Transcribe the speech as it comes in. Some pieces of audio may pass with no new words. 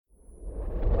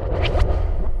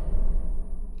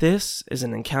This is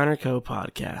an Encounter Co.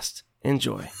 podcast.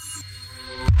 Enjoy.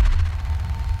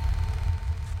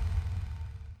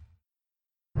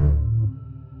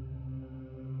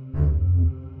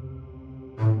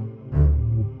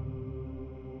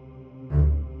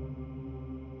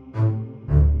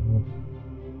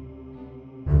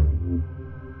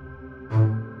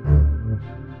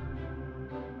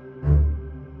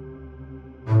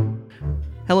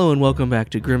 Hello and welcome back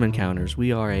to Grim Encounters.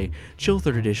 We are a chill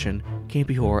 3rd edition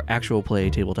campy horror actual play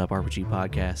tabletop RPG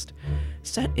podcast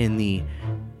set in the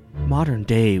modern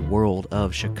day world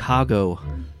of Chicago.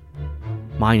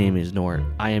 My name is Nort.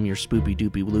 I am your spoopy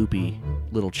doopy loopy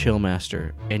little chill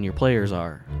master, and your players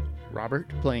are Robert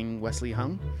playing Wesley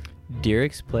Hung.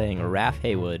 Derek's playing Raph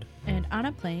Haywood. And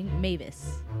Anna playing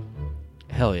Mavis.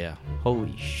 hell yeah.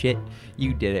 Holy shit,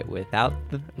 you did it without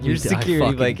I your security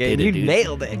fucking blanket. did it, You dude.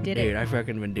 nailed I it. did Dude, it. I've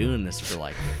fucking been doing this for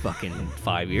like fucking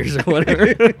 5 years or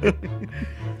whatever.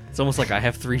 It's almost like I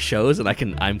have 3 shows and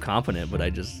I'm competent, but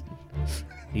I just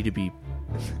need to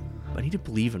I need to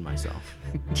believe in myself.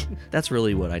 That's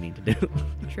really what I need to do.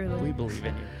 Truly. We believe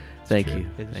in you. Thank true. you.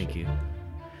 It's Thank true. you.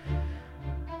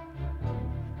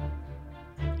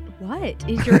 What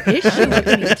is your issue with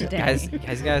me today?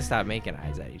 Guys gotta stop making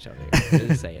eyes at each other.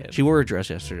 Just say it. She wore a dress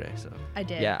yesterday, so I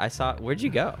did. Yeah, I saw. Where'd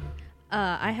you go?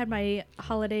 I had my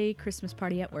holiday Christmas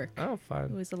party at work. Oh, It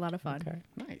fun. was a lot of fun. Okay.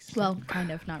 Nice. Well,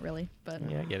 kind of, not really, but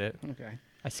Yeah, I get it. Okay.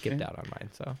 I skipped out on mine,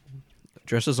 so.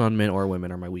 dresses on men or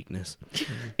women are my weakness.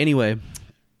 Anyway,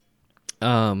 we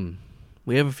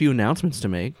have a few announcements to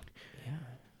make.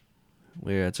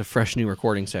 Yeah. It's a fresh new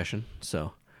recording session,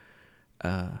 so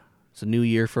it's a new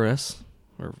year for us.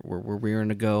 We're rearing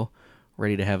to go,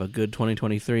 ready to have a good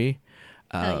 2023.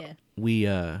 hell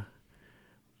yeah.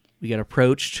 We got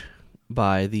approached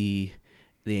by the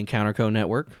Encounter Co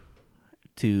network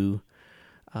to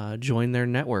join their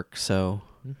network. So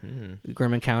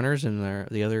Grim Encounters and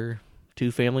the other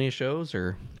 2 family of shows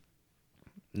are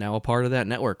now a part of that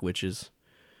network, which is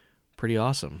pretty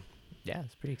awesome. Yeah,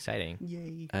 it's pretty exciting.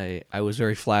 Yay. I was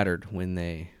very flattered when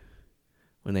they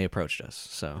approached us.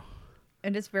 So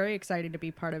And it's very exciting to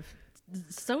be part of.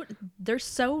 They're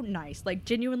so nice. Like,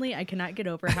 genuinely, I cannot get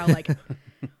over how, like,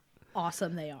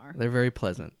 awesome they are. they're very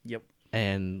pleasant Yep.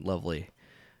 and lovely.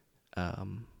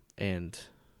 And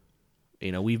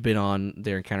we've been on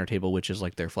their Encounter Table, which is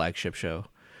like their flagship show.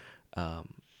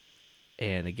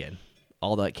 And again,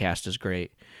 all that cast is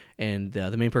great. And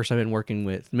the main person I've been working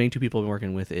with, the main 2 people I've been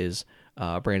working with is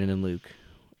Brandon and Luke.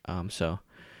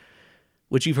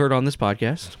 Which you've heard on this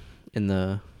podcast in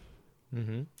the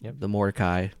Yep. the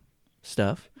Mordecai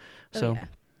stuff. Oh, So, yeah.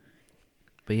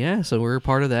 but yeah, so we're a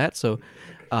part of that. So,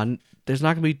 there's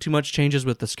not going to be too much changes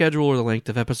with the schedule or the length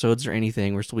of episodes or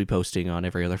anything. We'll still be posting on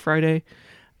every other Friday.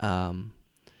 You'll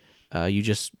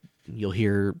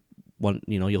hear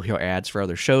you'll hear ads for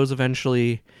other shows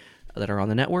eventually that are on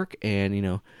the network,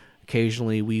 and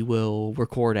occasionally we will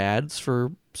record ads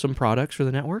for some products for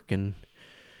the network, and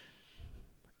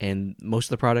most of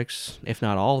the products, if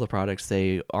not all the products,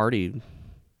 they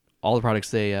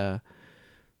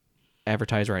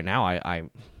advertise right now,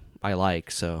 I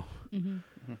like. So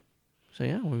so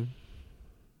yeah, we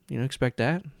expect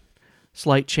that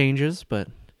slight changes, but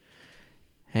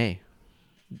hey,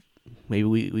 maybe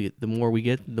we the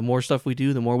more stuff we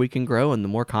do, the more we can grow and the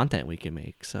more content we can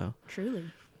make. So Truly.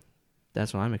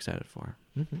 that's what I'm excited for.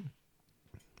 Mm-hmm.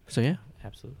 So yeah.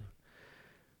 Absolutely.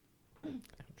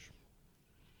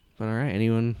 But all right,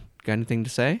 anyone got anything to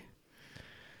say?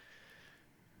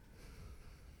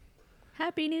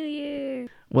 Happy New Year.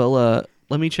 Well,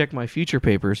 let me check my future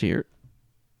papers here.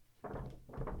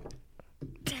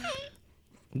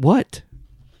 What?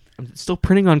 I'm still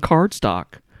printing on cardstock.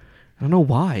 I don't know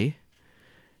why.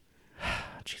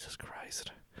 Jesus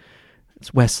Christ.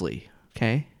 It's Wesley,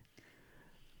 okay?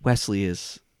 Wesley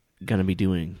is going to be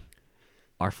doing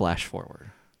our flash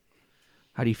forward.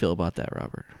 How do you feel about that,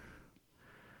 Robert?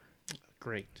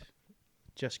 Great.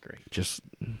 Just great. Just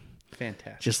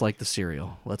Fantastic. like the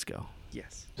cereal. Let's go.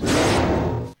 Yes.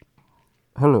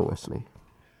 Hello, Wesley.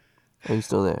 Are you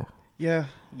still there? Yeah.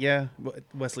 Yeah.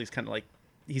 Wesley's kind of like,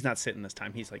 he's not sitting this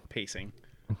time. He's like pacing.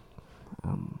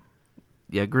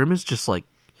 Yeah, Grim is just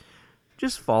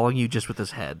following you just with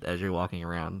his head as you're walking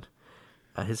around.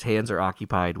 His hands are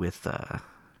occupied with the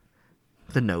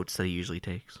notes that he usually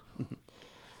takes.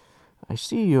 I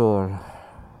see you're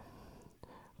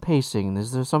pacing.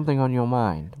 Is there something on your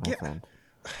mind, my friend?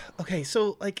 Okay,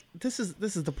 so like this is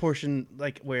the portion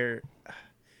like where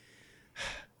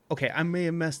okay, I may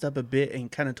have messed up a bit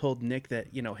and kind of told Nick that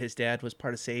his dad was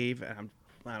part of Save, and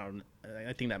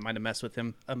I think that might have messed with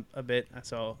him a bit.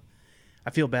 So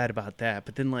I feel bad about that.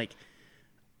 But then like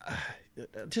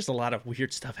just a lot of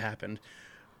weird stuff happened.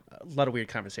 A lot of weird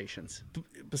conversations.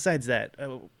 Besides that,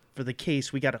 for the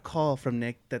case, we got a call from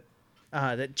Nick that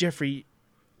Jeffrey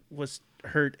was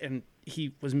hurt and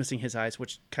he was missing his eyes,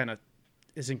 which kind of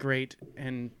isn't great.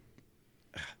 And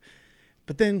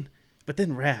but then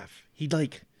Raph, he'd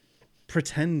like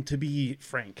pretend to be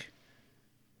Frank,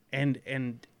 and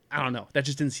I don't know. That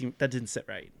didn't sit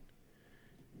right.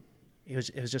 It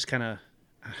was just kind of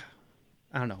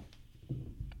I don't know,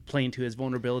 playing to his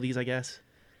vulnerabilities, I guess.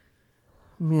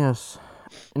 Yes,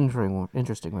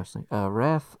 interesting, Wesley.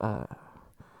 Raphael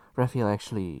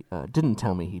actually didn't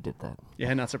tell me he did that.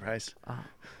 Yeah, not surprised.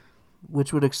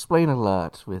 Which would explain a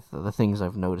lot with the things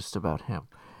I've noticed about him.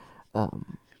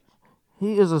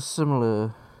 He is a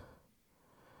similar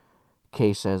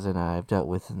case as I've dealt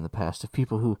with in the past of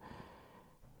people who,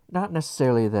 not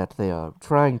necessarily that they are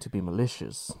trying to be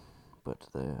malicious, but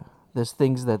there's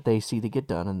things that they see to get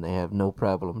done and they have no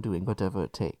problem doing whatever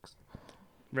it takes.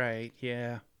 Right,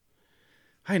 yeah.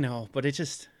 I know, but it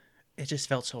just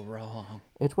felt so wrong.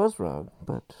 It was wrong,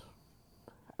 but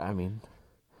I mean,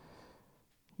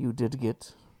 you did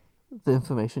get the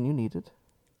information you needed.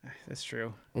 That's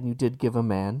true. And you did give a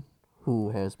man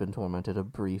who has been tormented a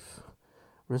brief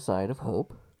reside of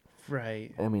hope.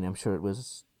 Right. I mean, I'm sure it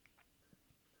was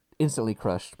instantly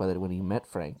crushed by that when he met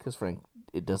Frank, because Frank,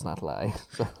 it does not lie.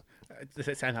 So.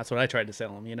 And that's what I tried to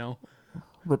sell him, you know?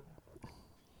 But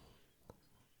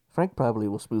Frank probably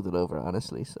will smooth it over,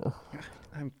 honestly, so.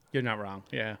 You're not wrong,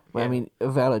 yeah. But yeah. I mean,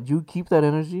 Valid, you keep that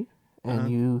energy, and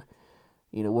you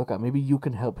work out. Maybe you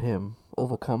can help him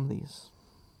overcome these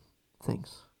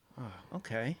things. Oh,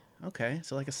 okay.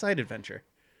 So like a side adventure.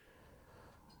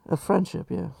 A friendship,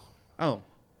 yeah. Oh.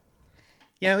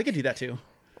 Yeah, we could do that too.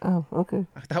 Oh, okay.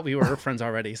 I thought we were friends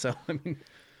already, so I mean.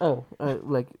 Oh,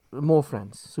 like more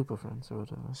friends, super friends or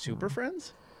whatever. Super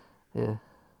friends? Yeah.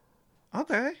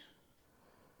 Okay.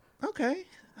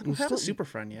 I don't have a super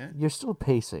friend yet. You're still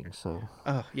pacing, so.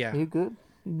 Oh, yeah. Are you good?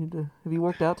 Have you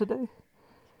worked out today?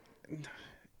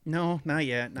 No, not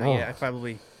yet. Not Oh. yet. I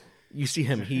probably. You see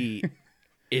him, he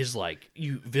is like,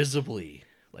 you visibly,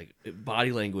 like,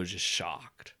 body language is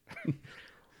shocked.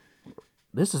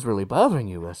 This is really bothering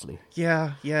you, Wesley.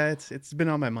 Yeah. It's been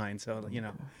on my mind, so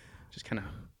just kind of.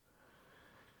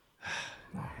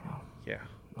 Yeah.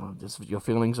 Well, your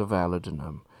feelings are valid, and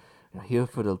I'm here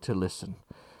to listen.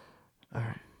 All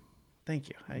right. Thank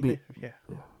you. Yeah.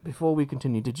 Before we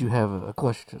continue, did you have a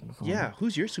question for me? Yeah.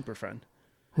 Who's your super friend?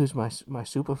 Who's my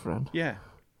super friend? Yeah.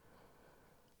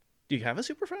 Do you have a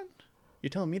super friend? You're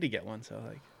telling me to get one, so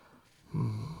like.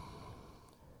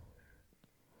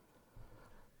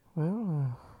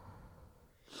 Well,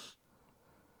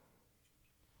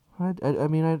 I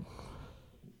mean,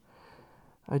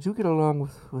 I do get along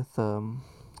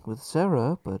with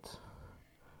Sarah, but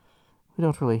we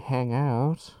don't really hang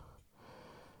out.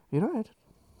 You know,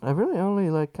 I really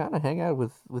only kind of hang out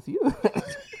with you.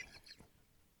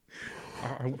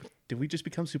 Did we just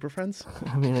become super friends?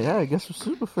 I mean, yeah, I guess we're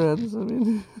super friends. I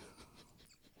mean,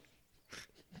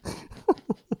 I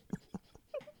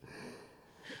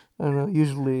don't know.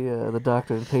 Usually, the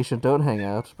doctor and patient don't hang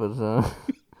out, but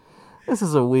this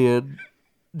is a weird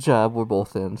job we're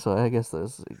both in, so I guess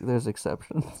there's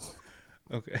exceptions.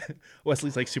 Okay.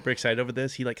 Wesley's like super excited over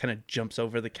this. He like kind of jumps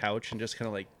over the couch and just kind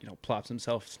of like, plops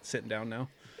himself sitting down now.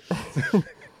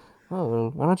 Oh,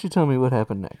 well, why don't you tell me what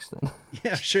happened next then?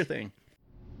 Yeah, sure thing.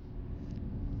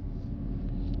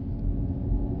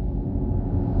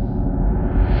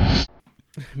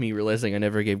 Me realizing I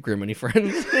never gave Grim any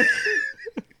friends.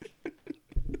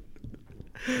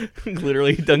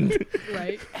 Literally done.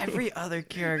 Right? Every other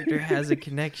character has a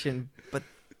connection, but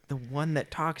the one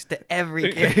that talks to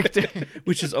every character.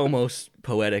 Which is almost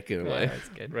poetic in a way. That's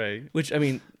good. Right. Which, I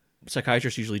mean,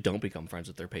 psychiatrists usually don't become friends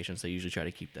with their patients. They usually try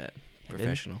to keep that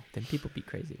professional. Then people be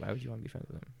crazy. Why would you want to be friends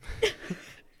with them?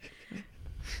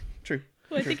 True.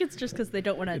 Well, I think it's just because they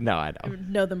don't want to No, I don't.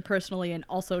 know them personally and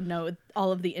also know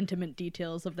all of the intimate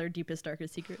details of their deepest,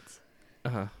 darkest secrets.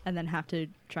 Uh-huh. And then have to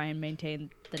try and maintain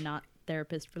the not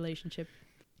therapist relationship.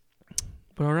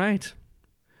 But all right.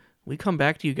 We come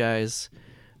back to you guys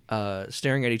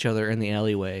staring at each other in the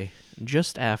alleyway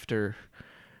just after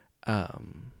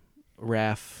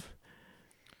Raph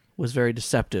was very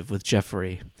deceptive with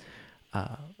Jeffrey.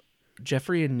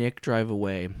 Jeffrey and Nick drive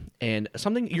away, and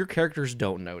something your characters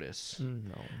don't notice.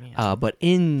 No, man. But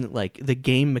in like the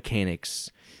game mechanics,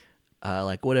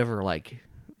 like whatever, like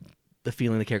the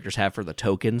feeling the characters have for the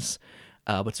tokens,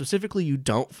 but specifically you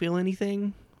don't feel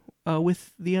anything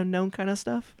with the unknown kind of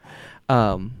stuff.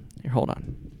 Here, hold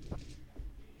on.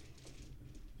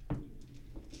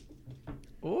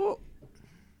 Oh.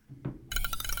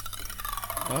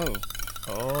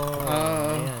 Oh.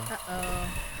 Man. Uh-oh.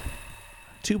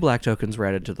 2 black tokens were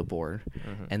added to the board,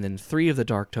 and then 3 of the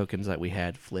dark tokens that we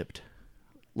had flipped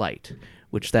light,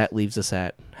 which that leaves us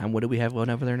at, what do we have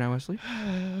over there now, Wesley?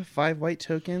 5 white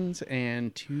tokens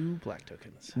and 2 black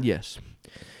tokens. Yes.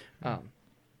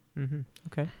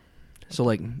 Okay. So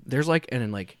like there's like and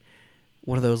then like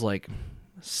one of those like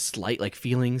slight like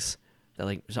feelings that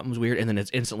like something's weird, and then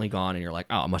it's instantly gone, and you're like,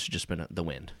 oh, it must have just been the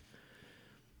wind.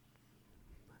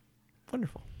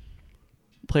 Wonderful.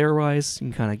 Player wise, you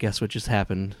can kind of guess what just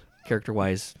happened. Character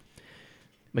wise,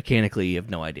 mechanically, you have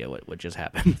no idea what just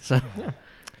happened. So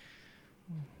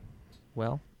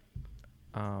Well,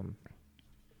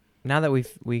 now that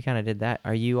we kind of did that,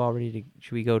 are you all ready to?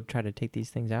 Should we go try to take these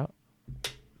things out?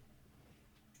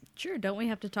 Sure, don't we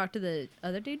have to talk to the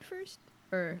other dude first?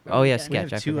 Or Oh, are we yeah, done? We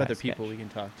Sketch. have I 2 forgot other Sketch. people we can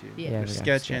talk to. Yeah. Yeah, There's we got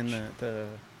Sketch and Sketch. the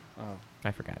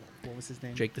I forgot. what was his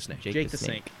name? Jake the Snake. Jake the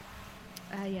Snake.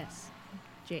 Yes.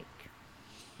 Jake.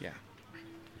 Yeah.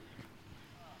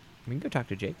 We can go talk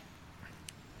to Jake.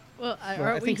 Well, Well, I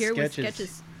aren't we think here with Sketch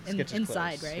is- sketches Sketch is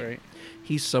inside, close, right?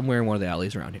 He's somewhere in one of the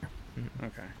alleys around here.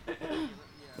 Okay.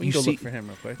 We You can go see- look for him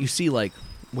real quick. You see like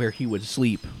where he would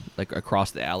sleep, like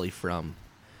across the alley from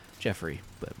Jeffrey,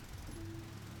 but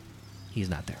he's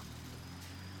not there.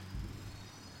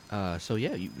 So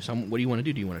yeah, what do you want to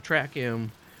do? Do you want to track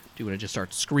him? Do you want to just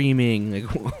start screaming? Like,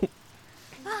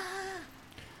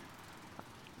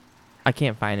 I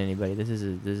can't find anybody. This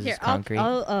is Here, concrete.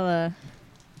 why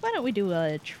don't we do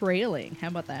a trailing? How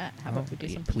about that? How about we do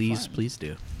something please, fun? please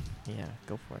do. Yeah,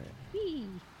 go for it. Whee!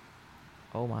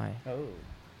 Oh my. Oh.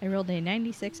 I rolled a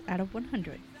 96 out of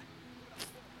 100.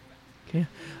 Yeah.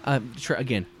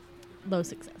 Again, Low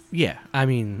success. yeah. I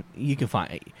mean,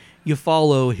 you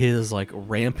follow his like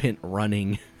rampant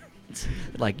running,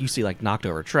 like you see like knocked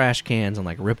over trash cans and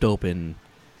like ripped open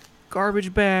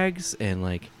garbage bags, and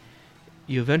like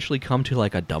you eventually come to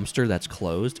like a dumpster that's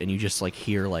closed, and you just like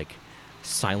hear like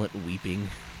silent weeping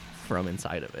from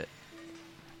inside of it.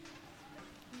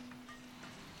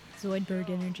 Zoidberg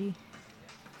energy.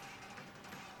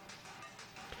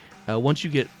 Once you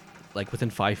get like within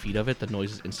 5 feet of it, the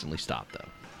noises instantly stop though.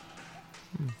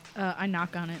 I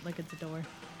knock on it like it's a door.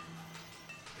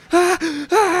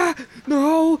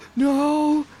 No,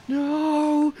 no,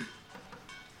 no.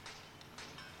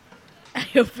 I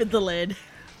open the lid.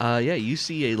 Yeah, you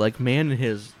see a like man in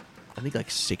his, I think like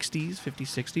 60s, 50s,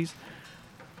 60s,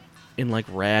 in like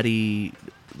ratty,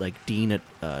 like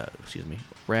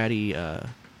ratty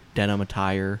denim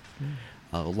attire,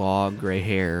 long gray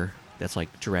hair that's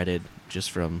like dreaded just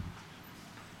from,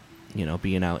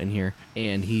 being out in here,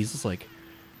 and he's just like,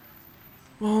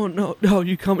 oh no,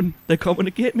 they're coming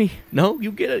to get me. No,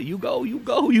 you get it, you go,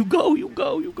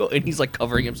 and he's like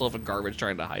covering himself in garbage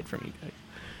trying to hide from you guys.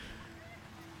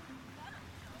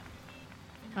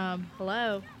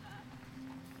 Hello.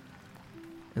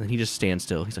 And then he just stands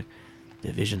still. He's like,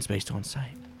 the vision's based on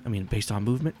based on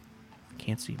movement.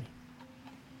 Can't see me.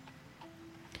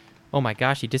 Oh my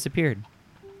gosh, he disappeared.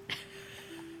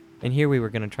 And here we were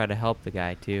gonna try to help the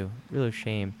guy too. Real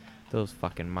shame. Those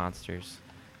fucking monsters.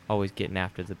 Always getting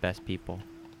after the best people.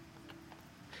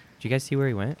 Did you guys see where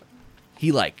he went?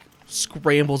 He like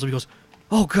scrambles and he goes,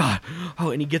 oh god. Oh,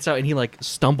 and he gets out and he like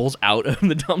stumbles out of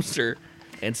the dumpster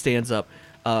and stands up.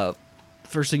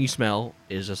 First thing you smell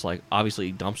is just like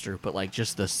obviously dumpster, but like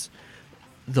just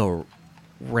the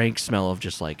rank smell of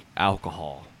just like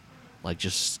alcohol, like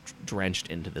just drenched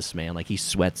into this man. Like he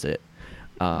sweats it.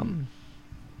 And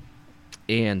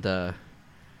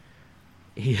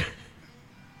he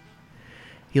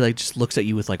like just looks at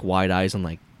you with like wide eyes and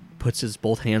like puts his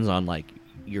both hands on like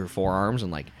your forearms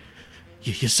and like,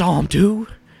 you saw him too?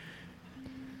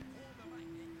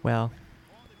 Well,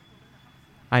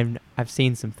 I've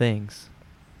seen some things.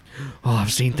 Oh,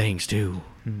 I've seen things too.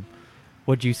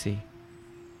 What'd you see?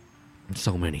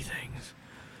 So many things.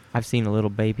 I've seen a little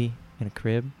baby in a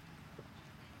crib,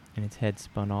 and its head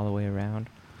spun all the way around,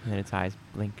 and then its eyes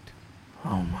blinked.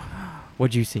 Oh my.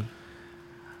 What'd you see?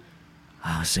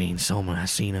 I seen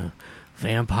a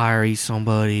vampire eat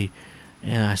somebody,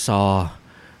 and I saw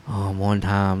one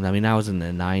time. I mean, that was in the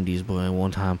 90s, but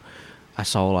one time I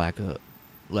saw like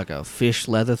a fish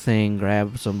leather thing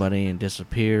grab somebody and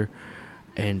disappear,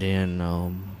 and then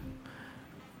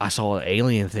I saw an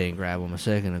alien thing grab him a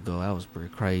second ago. That was pretty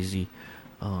crazy.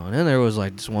 And then there was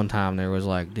like this one time there was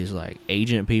like these like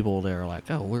agent people. They were like,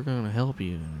 "Oh, we're gonna help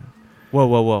you."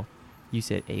 Whoa. You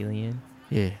said alien?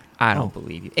 Yeah, I don't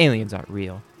believe you. Aliens aren't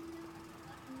real.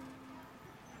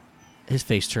 his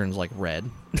face turns like red.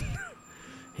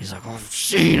 He's like, I've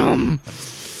seen them.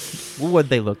 What'd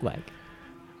they look like?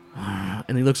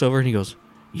 And he looks over and he goes,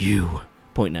 you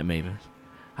pointing at Mavis.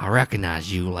 I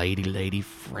recognize you, lady,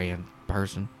 friend,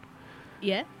 person.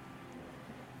 Yeah.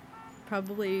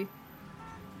 Probably.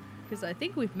 Because I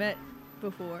think we've met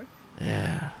before.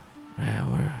 Yeah,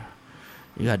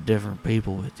 you got different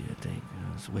people with you, I think.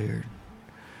 It's weird.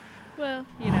 Well,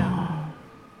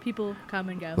 people come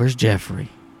and go. Where's Jeffrey?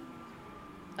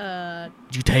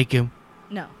 Did you take him?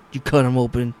 No. Did you cut him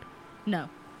open? No.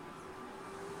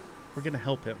 We're gonna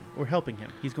help him. We're helping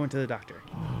him. He's going to the doctor.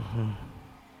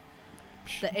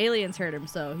 The aliens hurt him,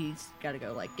 so he's got to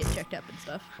go, get checked up and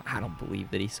stuff. I don't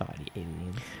believe that he saw any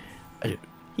aliens. Uh,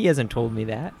 He hasn't told me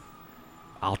that.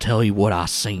 I'll tell you what I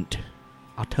seen.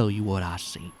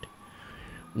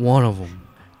 One of them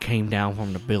came down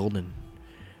from the building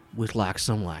with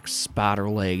some spider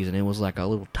legs, and it was like a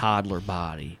little toddler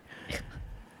body.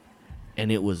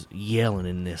 And it was yelling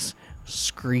in this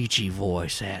screechy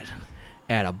voice at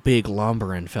a big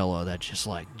lumbering fellow that just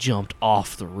jumped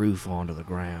off the roof onto the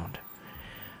ground.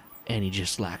 And he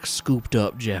just scooped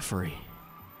up Jeffrey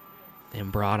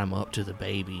and brought him up to the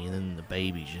baby, and then the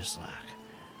baby just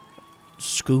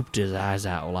scooped his eyes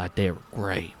out like they were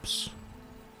grapes.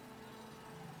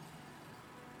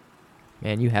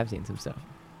 Man, you have seen some stuff.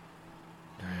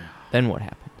 Then what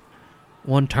happened?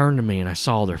 One turned to me and I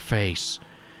saw their face.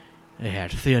 They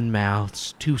had thin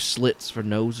mouths, 2 slits for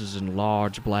noses, and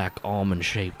large black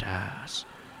almond-shaped eyes.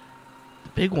 The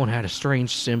big one had a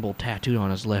strange symbol tattooed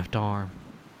on his left arm.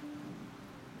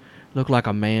 Looked like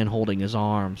a man holding his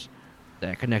arms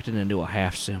that connected into a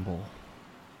half symbol.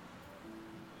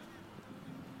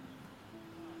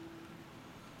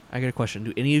 I got a question.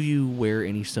 Do any of you wear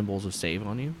any symbols of save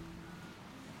on you?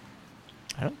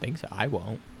 I don't think so. I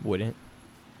wouldn't.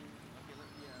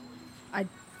 I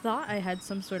thought I had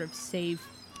some sort of save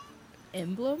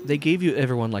emblem. They gave you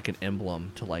everyone an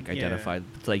emblem to identify,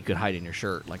 so you could hide in your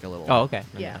shirt, a little. Oh, okay.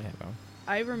 Yeah.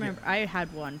 I remember I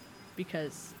had one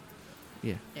because...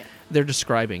 Yeah. Yeah. They're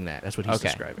describing that. That's what he's Okay.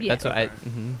 describing. Yeah. That's what I...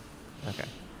 Mm-hmm. Okay.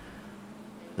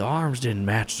 The arms didn't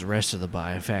match the rest of the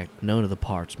body. In fact, none of the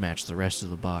parts matched the rest of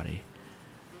the body.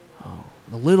 Oh,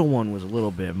 the little one was a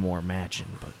little bit more matching,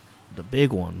 but the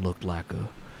big one looked like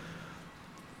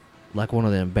one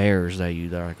of them bears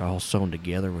that are all sewn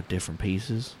together with different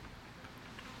pieces.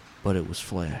 But it was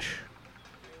flesh.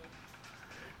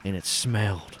 And it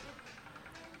smelled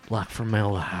like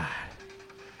formaldehyde.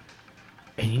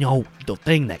 And the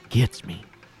thing that gets me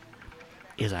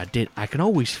is I can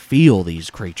always feel these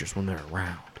creatures when they're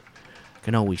around. I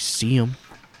can always see them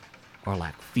or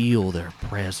feel their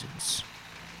presence.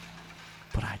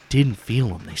 But I didn't feel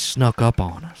them. They snuck up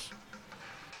on us.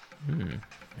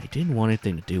 They didn't want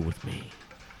anything to do with me.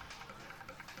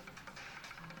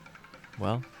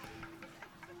 Well,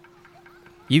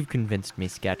 you've convinced me,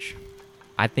 Sketch.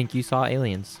 I think you saw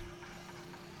aliens.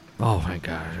 Oh, thank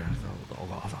God.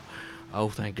 Oh,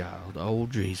 thank God. Oh,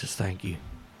 Jesus, thank you.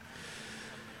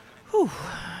 Whew.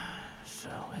 So,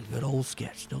 a good old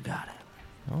Sketch still got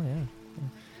it. Oh,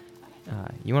 yeah.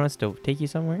 You want us to take you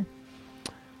somewhere?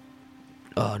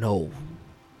 No.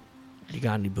 You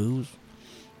got any booze?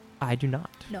 I do not.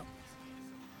 No.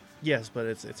 Yes, but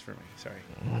it's for me. Sorry.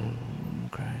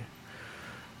 Okay.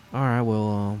 All right,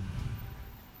 well,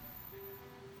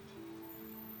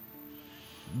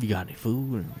 you got any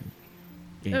food?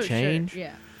 Any change? Sure.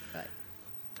 Yeah. But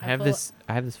I have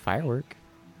this firework.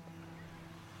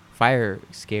 Fire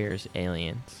scares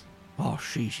aliens. Oh,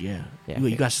 sheesh, yeah. Yeah, You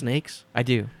here. got snakes? I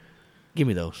do. Give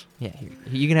me those. Yeah, here.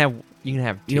 You can have 2.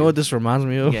 You know what this reminds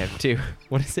me of? You can have 2.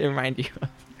 What does it remind you of?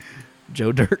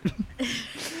 Joe Dirt.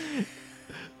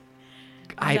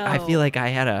 I No. feel like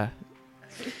I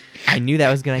knew that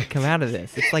was gonna come out of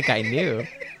this. It's like I knew.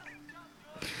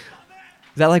 Is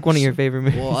that one of your favorite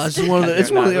movies? Well, that's one of the. It's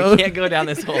No, one of the. we other- can't go down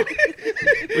this hole.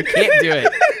 We can't do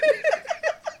it.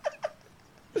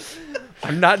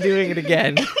 I'm not doing it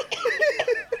again.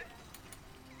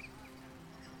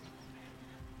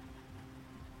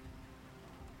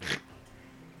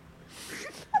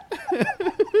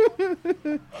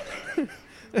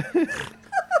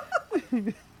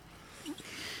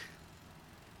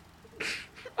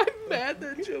 I'm mad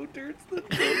that Joe Dirt's the.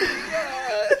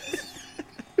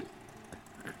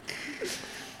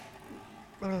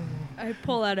 I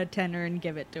pull out a tenner and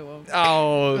give it to him.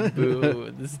 Oh,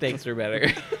 boo. The snakes are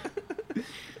better.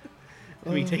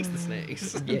 He takes the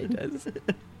snakes. Yeah, he does.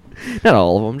 Not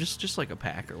all of them, just like a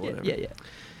pack or whatever. Yeah.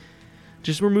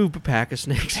 Just remove a pack of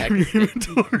snakes from your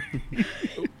inventory.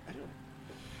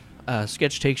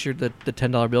 Sketch takes the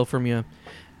 $10 bill from you,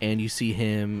 and you see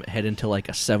him head into a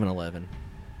 7-Eleven.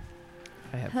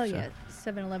 I have Hell yeah.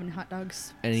 7-Eleven hot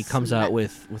dogs. And he comes out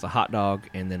Slap. with a hot dog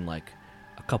and then a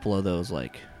couple of those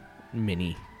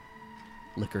mini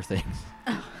liquor things.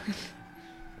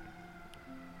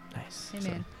 Nice. Hey,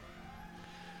 man.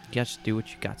 You got to do what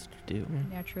you got to do.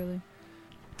 Naturally.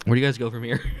 Where do you guys go from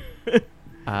here?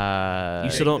 You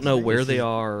still don't know where they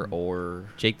are, or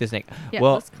Jake the Snake. Yeah,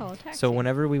 well, let's call a taxi. so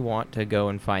whenever we want to go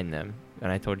and find them,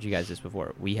 and I told you guys this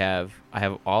before, I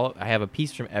have a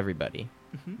piece from everybody.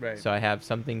 Right. So I have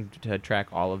something to track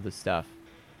all of the stuff.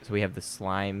 So we have the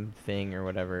slime thing or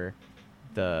whatever,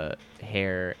 the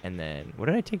hair, and then what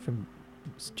did I take from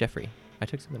Jeffrey? I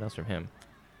took something else from him.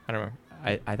 I don't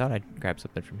remember. I thought I'd grab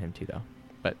something from him too, though.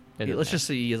 But it yeah, let's doesn't just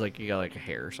say you got like a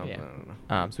hair or something. Yeah. I don't know.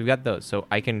 matter. So we've got those. So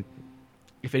I can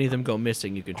If any of them go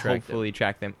missing, you can track hopefully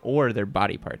track them, or their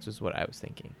body parts is what I was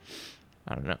thinking.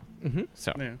 I don't know. them. Mm-hmm.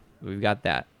 So Yeah. we've got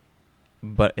that.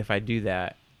 But if I do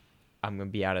that, I'm going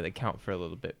to be out of the count for a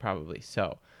little bit probably.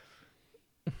 So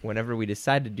whenever we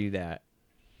decide to do that,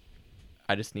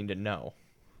 I just need to know.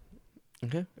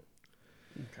 Okay.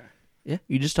 Okay. Yeah,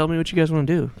 you just tell me what you guys want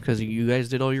to do, because you guys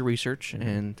did all your research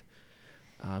and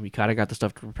you kind of got the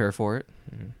stuff to prepare for it.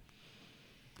 Mm-hmm.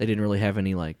 They didn't really have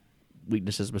any like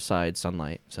weaknesses besides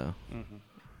sunlight, so Mm-hmm.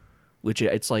 which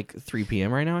it's like 3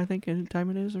 p.m. right now, I think, any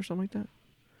time it is, or something like that.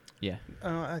 Yeah.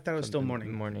 I thought it was still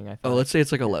Something morning. I Oh, thought. let's say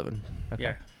it's like 11. Okay.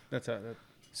 Yeah. That's that.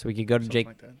 So we could go to Something Jake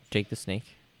like that. Jake the Snake.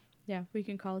 Yeah, we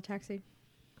can call a taxi.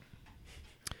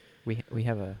 We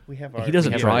have a We have He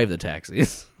doesn't have drive the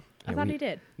taxis. I Yeah, thought we- he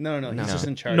did. No, No. he's just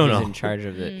in charge. No, he's no. in charge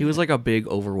of the He was like a big,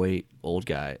 overweight old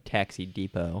guy, taxi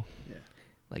depot. Yeah.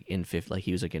 like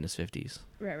he was like in his 50s.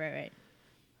 Right.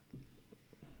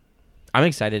 I'm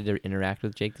excited to interact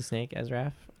with Jake the Snake as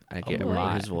Raph. I can't boy.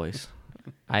 remember his voice.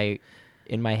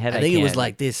 In my head, I think it was can.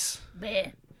 like this.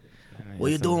 Bleh.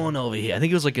 What you doing over here? I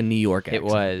think it was like a New York accent. It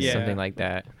was Yeah. something like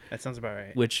that. That sounds about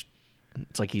right. Which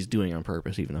it's like he's doing on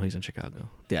purpose, even though he's in Chicago.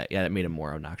 Yeah, that made him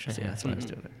more obnoxious. Yeah, that's why I was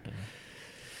doing it.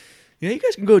 Yeah, you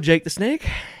guys can go Jake the Snake.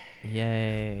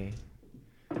 Yay!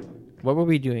 What were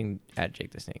we doing at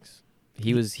Jake the Snake's?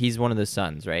 He's one of the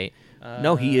sons, right?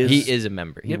 No, he is. He is a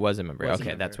member. He Yep. was a member. Was a Okay,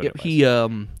 member. that's what Yep, it was. he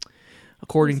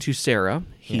according to Sarah,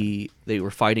 they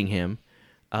were fighting him.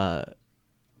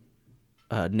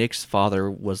 Nick's father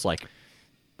was like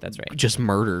That's right. just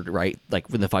murdered, right? Like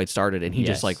when the fight started, and he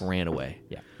just Yes. like ran away.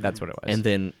 Yeah, that's what it was.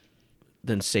 And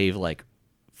then Save like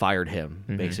fired him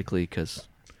Mhm. basically because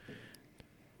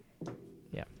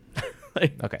yeah.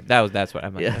 like, Okay, that's what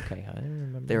I'm like. Yeah. Okay, I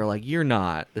remember. they were like, "You're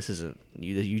not. This isn't.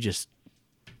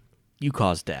 You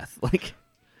caused death." Like,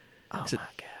 oh so my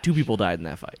god. 2 people died in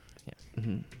that fight. Yeah.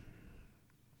 Hmm.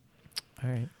 All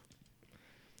right.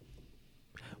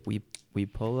 We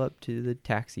pull up to the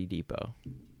taxi depot.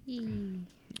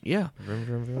 Yeah, Vroom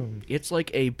vroom vroom. it's like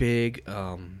a big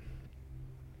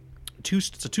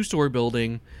it's a 2-story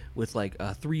building with like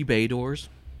 3 bay doors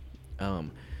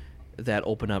that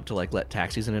open up to like let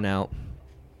taxis in and out.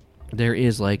 There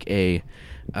is like a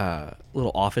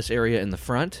little office area in the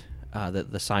front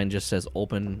that the sign just says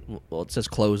open. Well, it says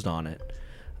closed on it,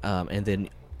 and then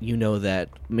you know that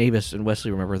Mavis and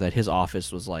Wesley remember that his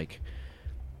office was like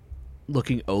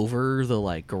looking over the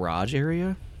like garage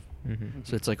area. Mm-hmm.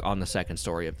 So it's like on the 2nd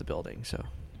story of the building. So,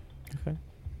 Okay.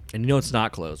 and you know it's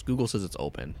not closed. Google says it's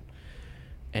open.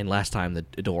 And last time the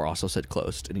door also said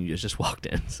closed, and you just walked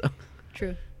in. So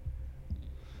True.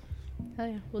 Hell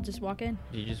yeah, we'll just walk in.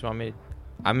 Do you just want me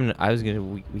to? I was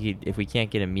gonna. If we can't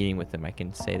get a meeting with him, I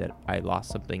can say that I lost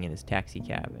something in his taxi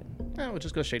cab. And, We'll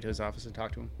just go straight to his office and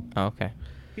talk to him. oh, okay.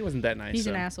 He wasn't that nice. He's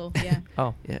so. an asshole. Yeah.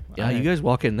 Oh. yeah, Alright. you guys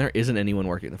walk in. There isn't anyone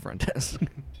working the front desk.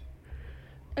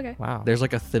 Okay. Wow. There's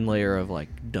like a thin layer of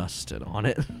like dust on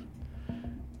it.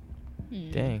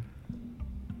 Hmm. Dang.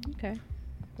 Okay.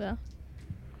 Well,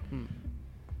 Hmm.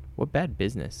 What bad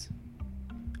business?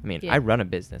 I mean, Yeah. I run a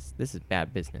business. This is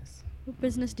bad business. what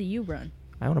business do you run?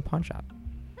 I own a pawn shop.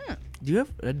 Do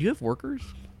you have workers?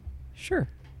 Sure.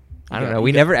 I Yeah, don't know. you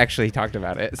We got- never actually talked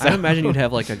about it. I so- imagine you'd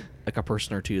have like a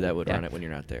person or two that would Yeah. run it when you're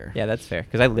not there. Yeah, that's fair.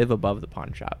 Because I live above the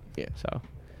pawn shop. Yeah. So.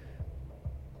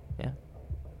 Yeah.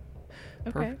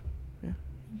 Okay. Perfect. Yeah.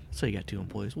 So you got 2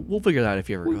 employees. We'll figure that out if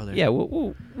you ever go there. Yeah,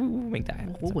 we'll make that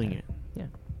happen. We'll wing sometime. it.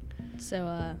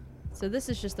 Yeah. So this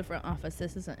is just the front office.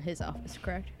 This isn't his office,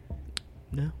 correct?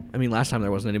 No. I mean, last time there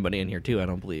wasn't anybody in here too, I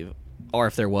don't believe. Or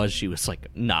if there was, she was like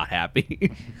not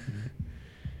happy.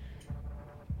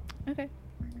 Okay.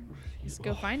 Let's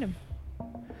go find him.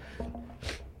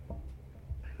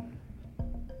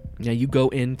 Yeah, you go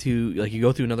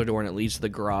through another door and it leads to the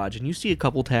garage, and you see a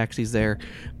couple taxis there,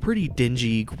 pretty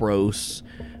dingy, gross.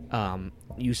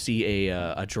 You see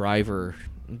a driver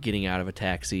getting out of a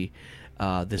taxi.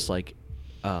 This like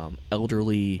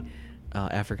elderly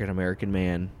African American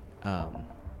man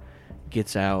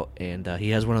gets out, and he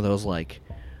has one of those like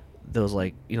those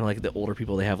like like the older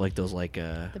people, they have like those like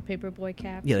The paperboy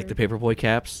caps. yeah, like the paperboy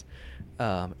caps.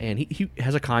 And he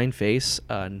has a kind face,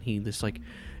 and he just like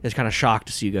is kind of shocked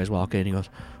to see you guys walk in. He goes,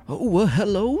 "Oh, well,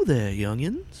 hello there,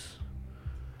 youngins."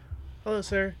 Hello,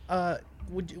 sir.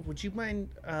 Would you mind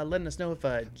letting us know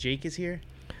if Jake is here?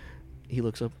 He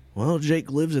looks up. Well, Jake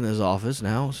lives in his office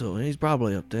now, so he's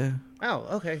probably up there. Oh,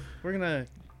 okay. We're gonna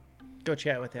go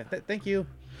chat with him. Thank you.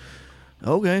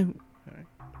 Okay. All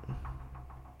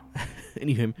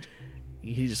And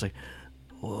he's just like,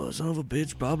 "Well, son of a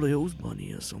bitch probably owes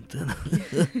money or something."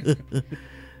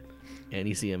 And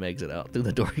you see him exit out through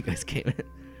the door you guys came in.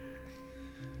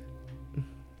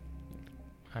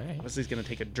 All right. Wesley's gonna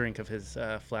take a drink of his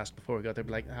flask before we go there.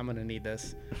 Be like, I'm gonna need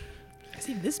this. Is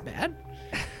he this bad?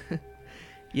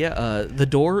 Yeah, the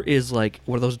door is like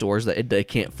one of those doors that it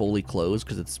can't fully close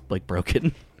because it's like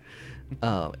broken.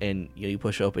 And you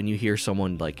push open, you hear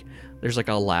someone like there's like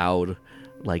a loud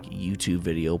like YouTube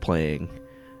video playing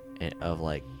of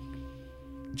like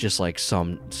just like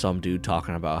some dude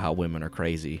talking about how women are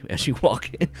crazy as you walk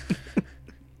in. You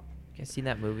guys seen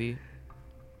that movie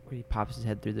where he pops his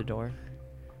head through the door?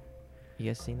 You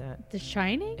guys seen that? The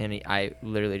Shining? And I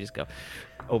literally just go,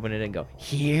 open it and go,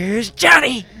 "Here's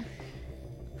Johnny."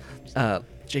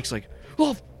 Jake's like,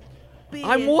 "Oh,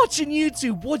 I'm watching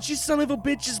YouTube. What you son of a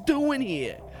bitch is doing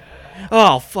here?"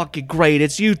 "Oh, fucking great.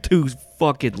 It's you two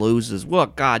fucking losers.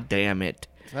 What, god damn it."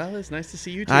 Well, it's nice to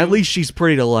see you too. At least she's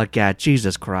pretty to look at.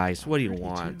 Jesus Christ. What do you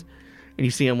want? And you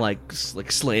see him like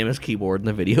slam his keyboard and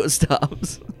the video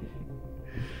stops.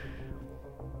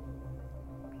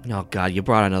 Oh god, you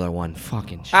brought another one.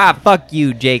 Fucking shit. Ah, fuck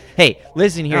you, Jake. Hey,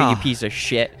 listen here, you Ah. piece of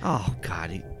shit. Oh god.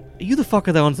 Are you the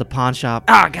fucker that owns the pawn shop?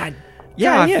 Ah, God.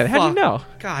 Yeah, God, yeah. How'd you fuck. know?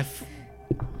 God.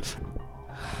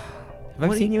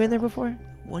 Have I seen you in there before?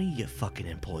 One of your fucking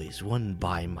employees wouldn't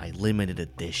buy my limited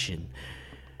edition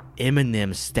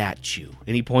Eminem statue.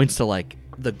 And he points to like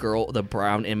the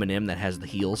brown Eminem that has the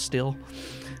heels still.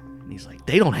 And he's like,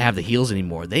 "They don't have the heels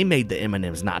anymore. They made the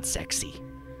M&Ms not sexy."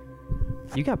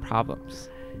 You got problems.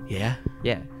 Yeah?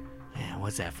 Yeah. Yeah,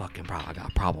 what's that fucking problem? I got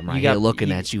a problem right You here got- looking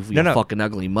you- at you for no, your no. fucking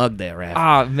ugly mug there, Raph.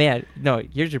 Ah, man. No,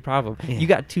 here's your problem. Yeah. You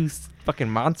got two fucking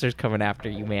monsters coming after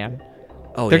you, man.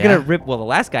 Oh, They're yeah? gonna rip. Well, the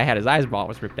last guy had his eyeball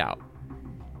was ripped out.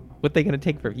 What they gonna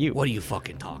take from you? What are you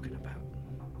fucking talking about?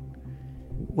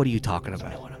 What are you talking about?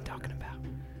 I know what I'm talking about.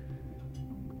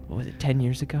 What was it? 10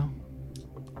 years ago?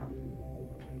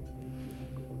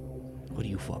 What are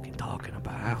you fucking talking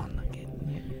about? I don't know. Yeah.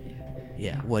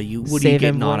 Yeah, what are you Save getting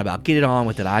on envelope. about? Get it on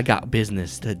with it. I got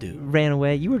business to do. Ran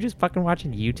away. You were just fucking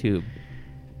watching YouTube.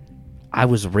 I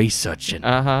was researching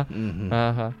Uh huh. Mhm.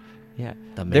 Uh huh. Yeah.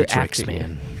 the They're Matrix, after you.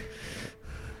 man.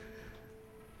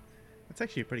 That's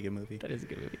actually a pretty good movie. That is a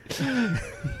good movie.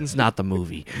 It's not the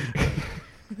movie.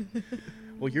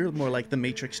 Well, you're more like the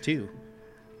Matrix too.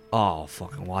 Oh,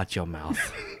 fucking watch your mouth.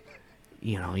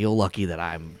 You're lucky that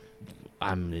I'm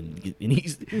and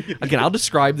he's again. I'll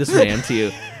describe this man to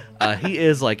you. He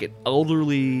is like an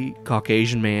elderly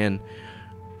Caucasian man,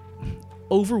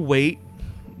 overweight,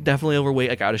 definitely overweight,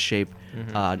 like out of shape,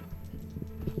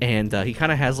 and he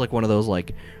kind of has like one of those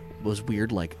like those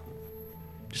weird like,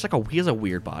 he has a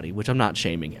weird body, which I'm not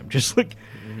shaming him. Just like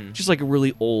a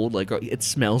really old like it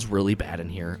smells really bad in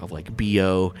here of like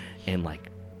BO and like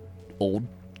old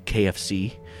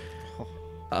KFC.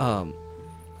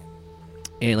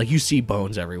 And like you see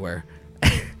bones everywhere.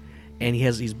 And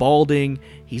he's balding,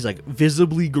 he's like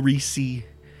visibly greasy.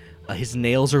 His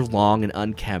nails are long and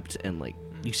unkempt, and like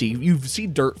you see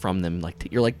dirt from them, like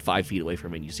you're like 5 feet away from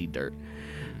him and you see dirt.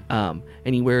 And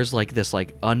he wears like this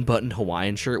like unbuttoned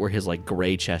Hawaiian shirt where his like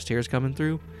gray chest hair is coming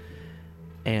through.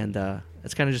 And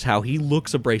that's kind of just how he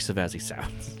looks abrasive as he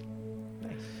sounds.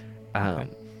 Nice.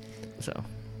 So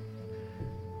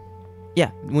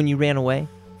Yeah. When you ran away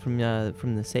from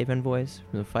the save envoys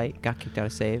from the fight, got kicked out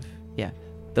of save. Yeah.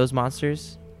 Those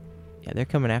monsters. Yeah, they're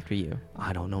coming after you.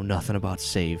 I don't know nothing about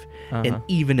save. Uh-huh. And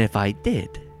even if I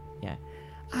did, Yeah.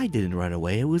 I didn't run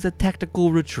away. It was a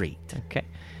tactical retreat. Okay.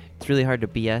 It's really hard to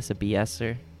BS a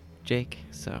BSer, Jake.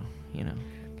 So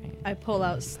Okay. I pull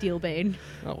out Steelbane.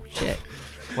 Oh shit.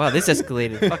 Wow, this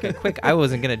escalated fucking quick. I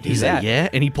wasn't gonna do He's that. like, yeah,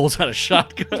 and he pulls out a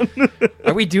shotgun.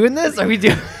 Are we doing this? Are we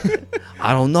doing?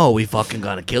 I don't know. We fucking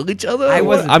gonna kill each other? I Or what?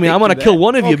 wasn't I mean, I'm gonna thinking kill that.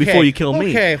 one of you before you kill me.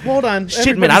 Okay, hold on.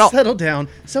 Shit, man, Everybody I don't- settle down.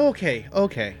 So okay.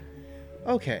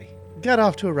 Got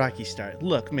off to a rocky start.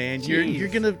 Look, man, you're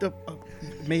gonna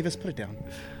Mavis, put it down.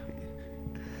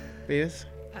 Mavis,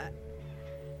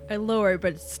 I lower it,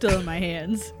 but it's still in my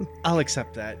hands. I'll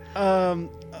accept that.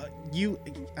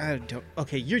 I don't.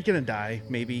 Okay, you're gonna die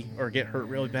maybe, or get hurt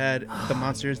really bad. The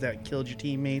monsters that killed your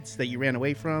teammates that you ran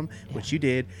away from, which you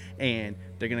did, and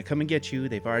they're gonna come and get you.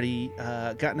 They've already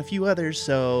gotten a few others,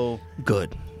 so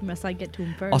Good. Must I get to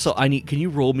him first? Also, can you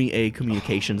roll me a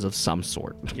communications of some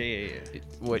sort? yeah.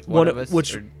 One of us?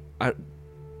 Which, or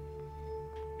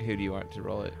who do you want to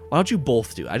roll it? why don't you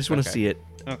both do? I just want to Okay. see it.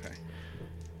 Okay.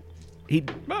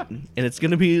 And it's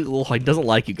gonna be a little, he doesn't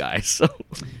like you guys. So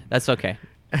That's okay.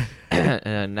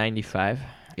 95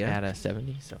 Yeah. out of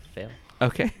 70, so fail.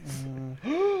 okay.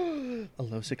 A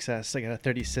low success. I got a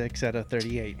 36 out of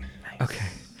 38. Okay.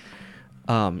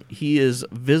 He is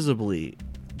visibly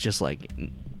just like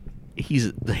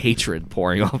he's the hatred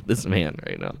pouring off this man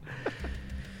right now.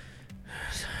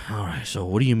 All right. So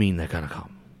what do you mean they're gonna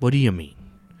come? What do you mean?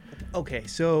 Okay,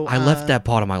 so I left that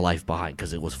part of my life behind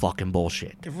because it was fucking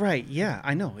bullshit. Right? Yeah,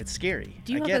 I know it's scary.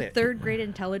 Do you I have get a it. third grade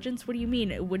intelligence? What do you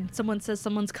mean? When someone says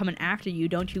someone's coming after you,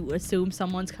 don't you assume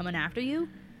someone's coming after you?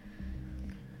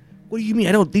 What do you mean?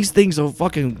 I don't. These things are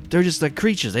fucking. They're just like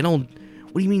creatures. They don't.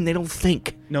 What do you mean they don't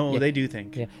think? No, Yeah. they do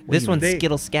think. Yeah. do This you one mean?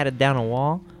 skittle scattered down a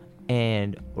wall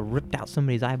and ripped out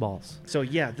somebody's eyeballs. So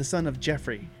yeah, the son of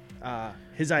Jeffrey,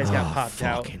 his eyes got Oh, popped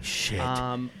out. fucking shit.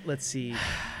 Let's see.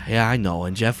 Yeah, I know.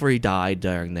 And Jeffrey died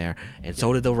during there, and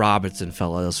so did the Robertson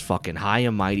fella. Those fucking high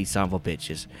and mighty son of a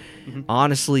bitches.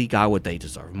 Honestly, got what they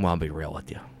deserve. I'm gonna be real with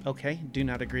you. Okay, do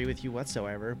not agree with you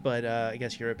whatsoever, but I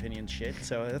guess your opinion's shit,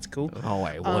 so that's cool. Oh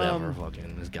wait, whatever.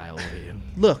 Fucking this guy over here.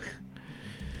 Look,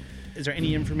 is there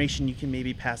any information you can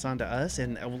maybe pass on to us?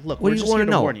 And look, What we're do you just want here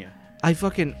to to know? warn you.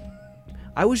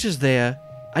 I was just there.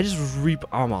 I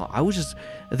was just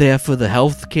there for the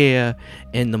health care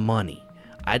and the money.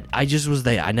 I just was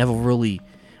there. I never really.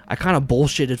 I kind of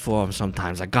bullshitted for him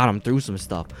sometimes. I got him through some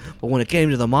stuff. But when it came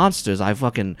to the monsters, I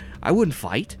wouldn't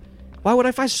fight. Why would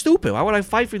I fight? Stupid. Why would I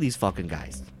fight for these fucking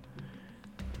guys?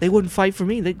 They wouldn't fight for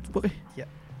me.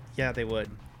 Yeah, they would,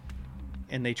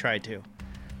 and they tried to,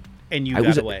 and you I got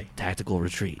was away. Tactical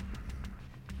retreat.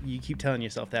 You keep telling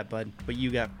yourself that, bud, but you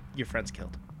got your friends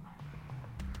killed.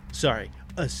 Sorry,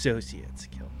 associates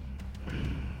killed.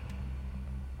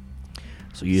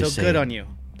 So you're So saying good on you.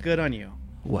 Good on you.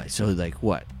 what? So like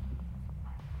what?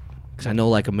 Because I know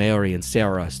like Mary and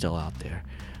Sarah are still out there.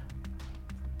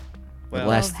 Well,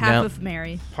 last- half no. of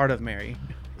Mary. part of Mary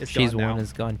is She's gone one now.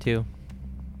 is gone too.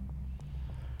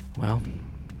 Well,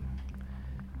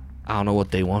 I don't know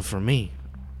what they want from me.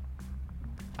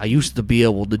 I used to be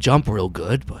able to jump real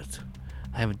good, but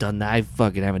I haven't done that. I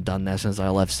fucking haven't done that since I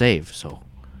left Save. So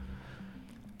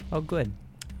Oh, good.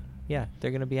 Yeah,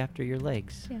 they're gonna be after your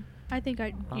legs. Yeah, I think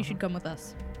you should come with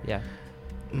us. Yeah.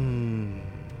 mm,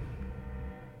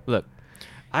 Look,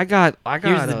 I got.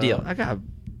 Here's the deal. I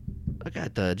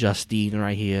got the Justine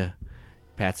right here.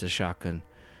 Pats a shotgun.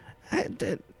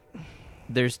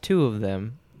 there's two of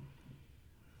them.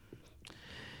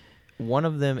 One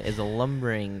of them is a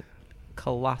lumbering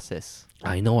colossus.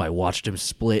 I know. I watched him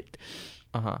split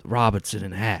Robertson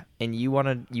in half. And you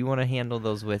wanna handle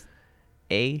those with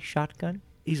a shotgun?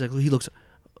 He's like, he looks.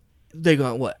 They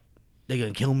gonna what? They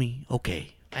gonna kill me?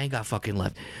 Okay, I ain't got fucking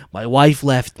left. My wife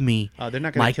left me. They're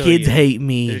not gonna My kill kids you. hate They're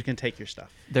me. just gonna take your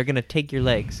stuff They're gonna take your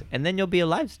legs, and then you'll be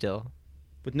alive still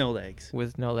with no legs.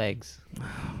 with no legs.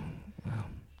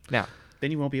 Now,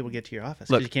 Then you won't be able to get to your office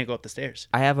Look. because you can't go up the stairs.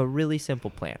 I have a really simple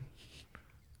plan.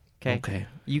 Okay? Okay.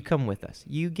 You come with us.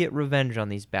 You get revenge on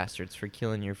these bastards for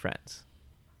killing your friends.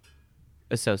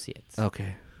 Associates.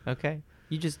 Okay. Okay?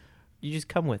 You just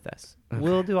come with us. Okay.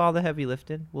 We'll do all the heavy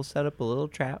lifting. We'll set up a little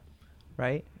trap,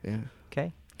 right? Yeah.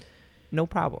 Okay? No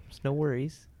problems. No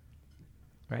worries.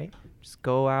 Right? Just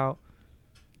go out,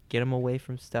 get them away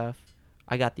from stuff.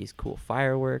 I got these cool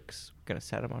fireworks. We're going to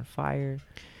set them on fire.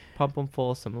 Pump them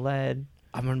full of some lead.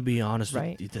 I'm gonna be honest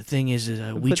Right. with you. The thing is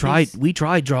And we put tried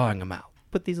these- drawing them out.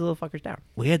 Put these little fuckers down.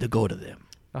 We had to go to them.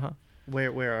 Uh-huh.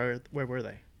 Where were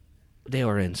they? They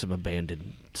were in some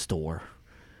abandoned store.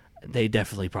 They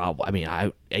definitely probably. I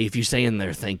mean, if you're saying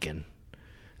they're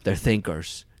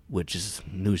thinkers, which is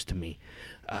news to me.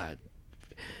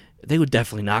 They would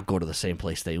definitely not go to the same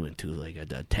place they went to like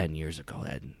 10 years ago.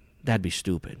 That'd be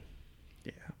stupid.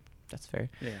 Yeah. That's fair.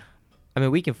 Yeah. I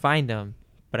mean, we can find them,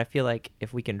 but I feel like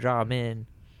if we can draw them in,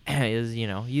 is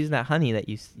using that honey that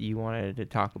you wanted to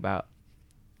talk about,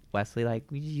 Wesley. Like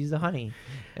we just use the honey,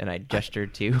 and I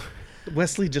gestured to.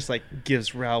 Wesley just like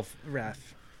gives Ralph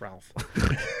Ralph.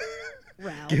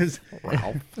 gives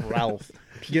Ralph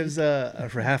gives a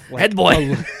Ralph like, Head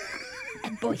boy.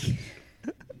 Boy.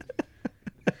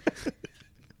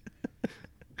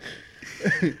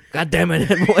 God damn it,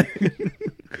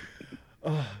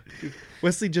 boy.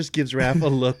 Wesley just gives Raph a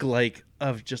look like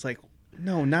of just like,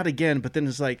 no, not again. But then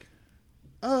it's like,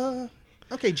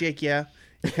 okay, Jake, yeah.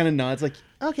 He kind of nods like,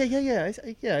 okay, yeah,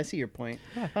 I see your point.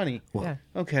 Yeah. Honey, Well, Yeah.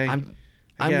 okay. I'm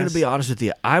I going to guess. be honest with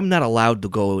you. I'm not allowed to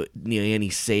go near any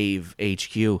save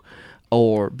HQ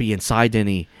or be inside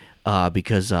any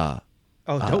because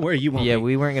don't worry, you won't. Yeah, be.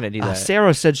 we weren't gonna do that.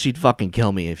 Sarah said she'd fucking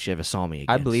kill me if she ever saw me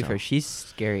again. I believe so- her. She's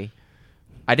scary.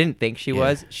 I didn't think she Yeah.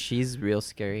 was. She's real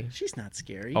scary. She's not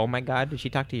scary. Oh my god, did she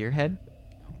talk to your head?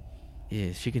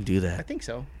 Yeah, she can do I that. think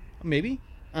so. Maybe.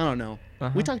 I don't know.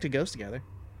 Uh-huh. We talked to Ghost together,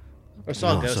 or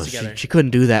saw No, Ghost so together. she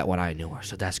couldn't do that when I knew her,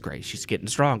 so that's great. She's getting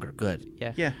stronger. Good.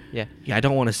 Yeah. Yeah. Yeah. Yeah, I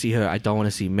don't want to see her. I don't want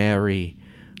to see Mary.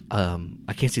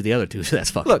 I can't see the other two, so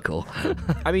that's fucking Look. cool.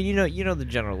 I mean, you know the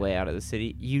general layout of the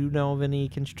city. You know of any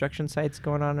construction sites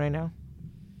going on right now?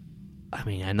 I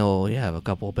mean, I know you have a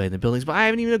couple of abandoned buildings, but I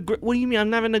haven't even. What do you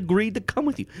mean? I haven't agreed to come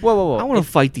with you. Whoa. I want to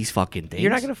fight these fucking things.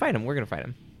 You're not gonna fight him. We're gonna fight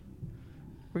him.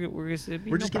 We're just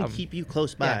We're gonna keep you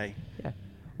close by. Yeah.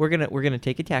 We're gonna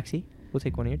take a taxi. We'll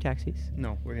take one of your taxis.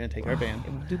 No, we're gonna take our van.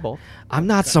 And we'll do both. I'm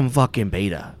not some fucking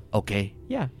beta, okay?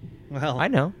 Yeah. Well, I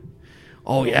know.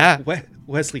 Oh yeah.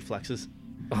 Wesley flexes.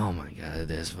 Oh my god,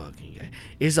 this fucking guy.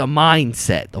 It's a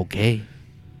mindset, okay?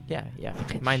 Yeah.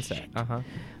 Fucking Mindset. shit. Uh huh.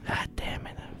 God damn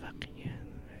it, fucking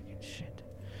shit.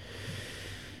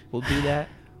 We'll do that.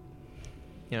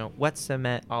 You know, wet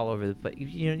cement all over the place.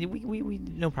 You know, we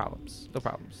no problems. No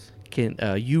problems. Can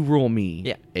you roll me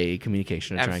Yeah. a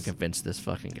communication to try and Abs- convince this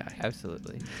fucking guy?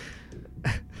 Absolutely.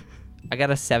 I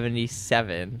got a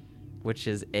 77, which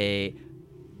is a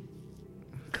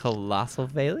colossal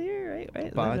failure,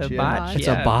 right? Botch, That's a yeah. botch. It's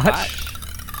a yeah, botch?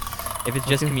 If it's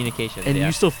just communication. And yeah.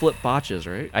 you still flip botches,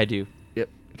 right? I do. Yep.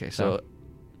 Okay, so Oh.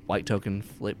 white token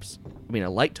flips. I mean, a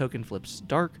light token flips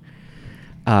dark.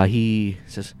 He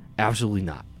says, absolutely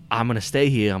not. I'm going to stay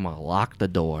here. I'm going to lock the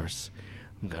doors.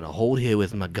 I'm going to hold here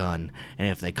with my gun. And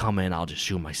if they come in, I'll just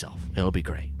shoot myself. It'll be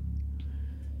great.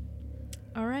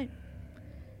 All right.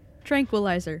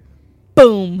 Tranquilizer.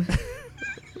 Boom.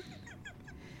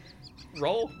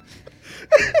 Roll.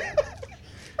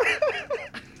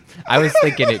 I was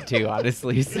thinking it too,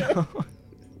 honestly. So.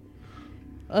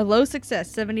 A low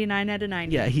success, 79 out of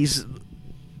 90. Yeah, he's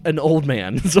an old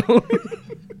man. So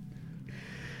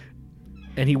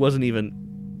and he wasn't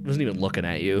even looking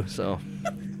at you. So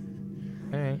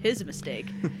All right. His mistake.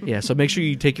 yeah, so make sure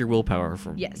you take your willpower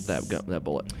from Yes. that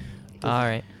bullet. All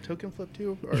right. Token flip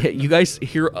too. Or Yeah, you guys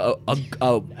hear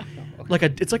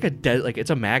it's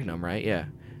a Magnum, right? Yeah.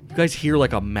 You guys hear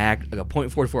like a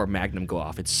 .44 Magnum go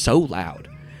off. It's so loud,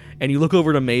 and you look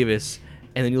over to Mavis,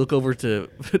 and then you look over to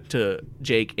to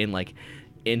Jake, and like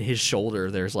in his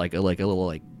shoulder, there's like a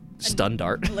little stun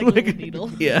dart, like a little needle.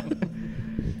 Yeah.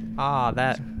 Ah,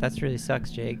 that's really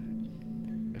sucks, Jake.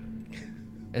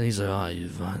 And he's like, "Oh, you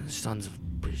sons of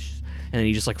bitches," and then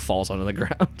he just like falls onto the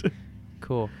ground.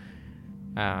 Cool.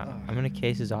 I'm gonna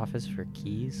case his office for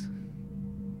keys.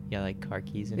 Yeah, like car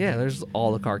keys. And Yeah, there's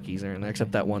all the car keys are in there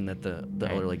except that one that the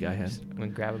Alright, elderly guy has. I'm gonna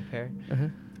grab a pair.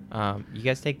 Uh-huh. You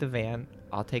guys take the van.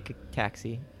 I'll take a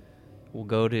taxi. We'll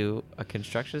go to a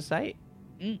construction site.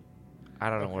 Mm. I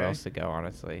don't know where Okay. else to go,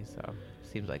 honestly. So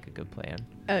seems like a good plan.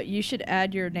 You should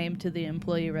add your name to the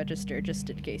employee register just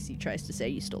in case he tries to say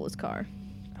you stole his car.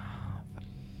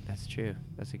 That's true.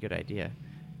 That's a good idea.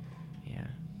 Yeah.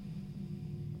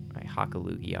 I hock a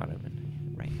loogie on him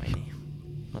and write my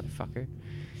name, motherfucker.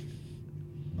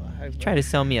 Try to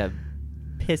sell me a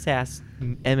piss ass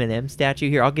Eminem statue.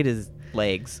 Here, I'll get his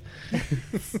legs.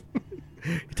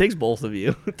 It takes both of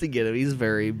you to get him. He's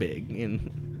very big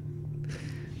and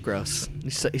gross.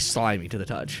 He's slimy to the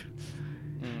touch.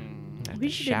 I have We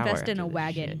to should shower invest in after a this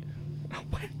wagon. A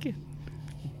wagon.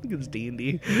 Look at this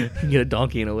D&D. You can get a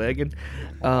donkey in a wagon.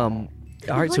 All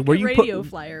right, so Like where a you radio put?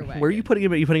 flyer Where are you wagon. putting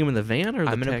him? Are you putting him in the van or shit.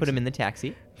 the I'm gonna put taxi? him in the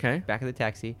taxi, Okay. back of the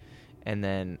taxi, and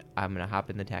then I'm gonna hop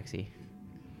in the taxi,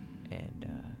 and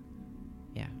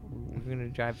yeah, we're gonna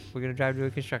drive. We're gonna drive to a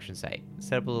construction site.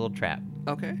 Set up a little trap.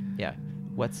 Okay. Yeah,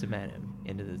 wet cement him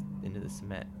into the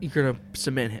cement. You're gonna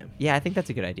cement him. Yeah, I think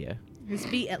that's a good idea. His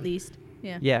feet, at least.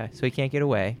 Yeah. Yeah, so he can't get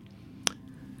away.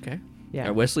 Okay. Yeah. All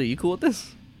right, Wesley, you cool with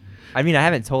this? I mean, I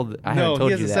haven't told no,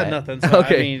 you he that. hasn't said nothing. So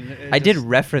Okay. I mean, I did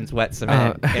reference wet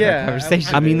cement in Yeah, our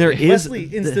conversation. I mean, there is- Wesley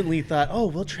instantly thought, "Oh,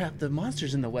 we'll trap the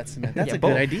monsters in the wet cement. That's Yeah, a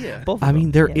both. good idea." Both of I mean,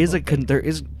 them. there Yeah, is both. there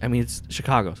is. I mean, it's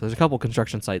Chicago, so there's a couple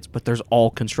construction sites, but there's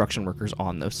all construction workers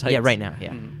on those sites. Yeah, right now.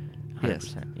 Yeah. Mm.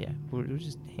 100%. Yeah. We'll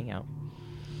just hang out.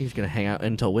 He's gonna hang out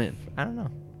until when? I don't know.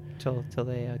 Till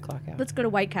they clock out. Let's go to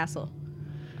White Castle.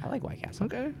 I like White Castle.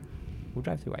 Okay. We'll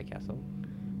drive through White Castle.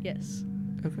 Yes.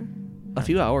 Okay. a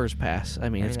few hours pass. I mean, I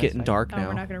it's mean, that's getting fine. dark Oh, now.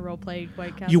 we're not gonna roleplay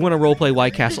White Castle. You want to roleplay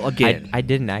White Castle again? I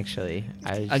didn't actually.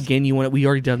 Again, you want? We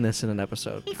already done this in an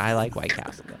episode. I like White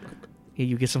Castle. Yeah,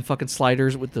 you get some fucking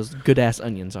sliders with those good ass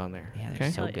onions on there. Yeah, they're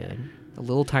okay, so Hell yeah. good. the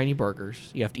little tiny burgers.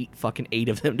 You have to eat fucking 8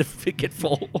 of them to get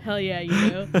full. Hell yeah, you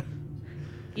do.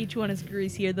 Each one is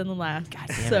greasier than the last. God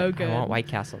damn So it. good. I want White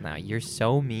Castle now. You're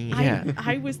so mean. Yeah.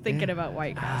 I was thinking about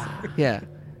White Castle. Yeah,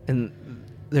 and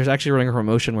there's actually running a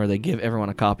promotion where they give everyone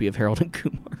a copy of Harold and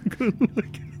Kumar.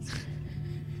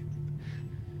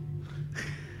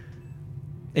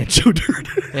 And Joe Dirt.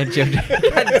 And Joe. God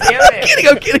damn it.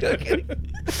 I'm kidding.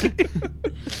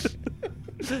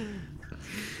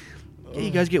 Yeah,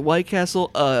 you guys get White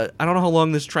Castle. I don't know how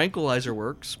long this tranquilizer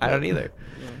works. I don't but- either.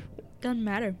 Doesn't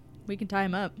matter. We can tie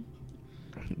him up.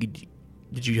 Did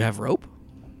you have rope?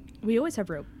 We always have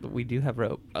rope. We do have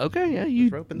rope. Okay, yeah. You.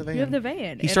 Rope in the van. You have the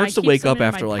van. He and starts I to keep wake some up in my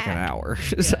after like an pack. hour.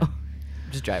 Yeah. So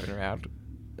Just driving around.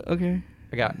 okay.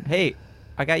 Hey,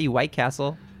 I got you White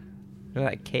Castle. You know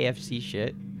that KFC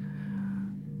shit.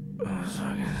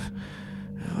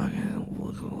 Fucking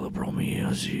liberal me.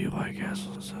 I see White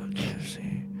Castle. So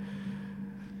KFC.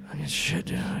 I can shit,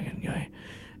 dude. I can guy.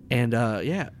 And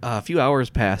yeah, a few hours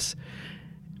pass.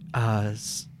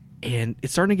 And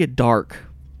it's starting to get dark.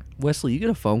 Wesley, you get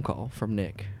a phone call from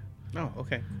Nick. Oh,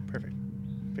 okay. Perfect.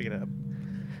 Pick it up.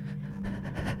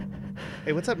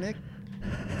 Hey, what's up, Nick?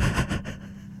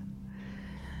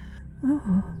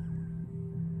 Oh.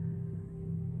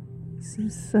 Is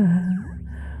this,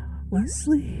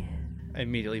 Wesley? I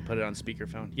immediately put it on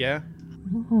speakerphone. Yeah?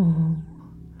 Oh.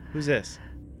 Who's this?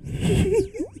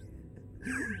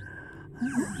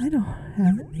 I don't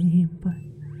have a name, but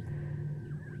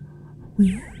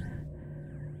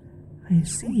I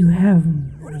see you have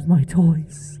one of my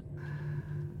toys.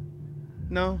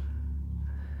 No?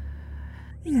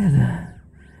 Yeah,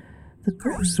 the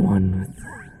gross one with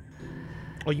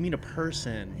Oh, you mean a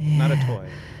person, not a toy.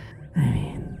 I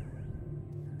mean,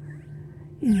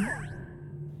 yeah,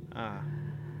 Ah.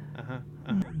 Uh-huh.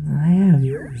 I have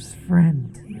yours,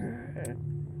 friend here.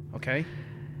 Okay.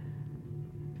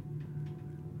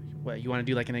 What, you want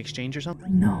to do like an exchange or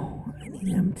something? No, I need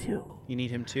him too. You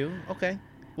need him too? Okay.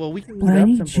 Well, we can meet But I up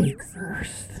need someplace. Jake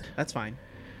first. That's fine.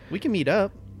 We can meet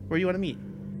up. Where do you want to meet?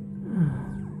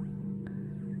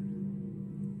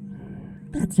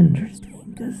 That's interesting,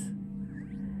 because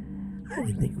I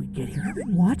didn't think we'd get here. I've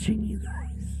been watching you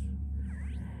guys.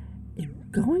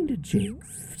 And going to Jake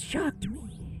shocked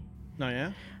me. No,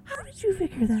 yeah? How did you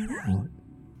figure that out?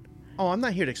 Oh, I'm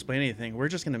not here to explain anything. We're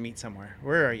just going to meet somewhere.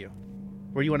 Where are you?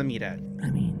 Where do you want to meet at? I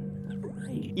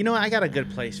mean, You know, I got a good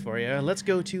place for you. Let's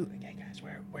go to... Okay, guys,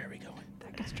 where are we going?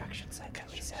 That construction site that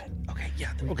we said. Okay,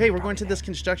 yeah. Okay, we're going to this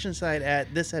construction site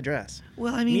at this address.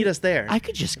 Well, I mean, Meet us there. I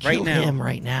could just Right kill now. him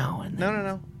right now. And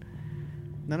No.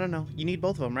 No. You need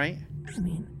both of them, right? I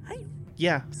mean, I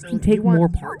Yeah. can take more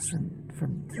parts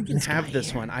from You can this have guy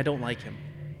this here. one. I don't like him.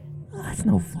 Oh, that's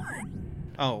no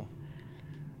fun. Oh.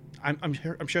 I'm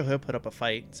sure he'll put up a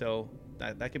fight, so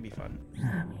that could be fun.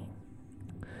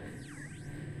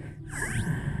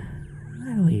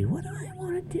 I mean, what do I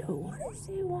want to do? What does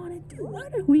he want to do?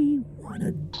 What do we want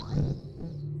to do?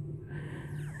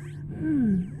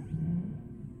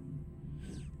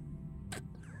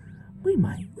 We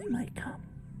might come.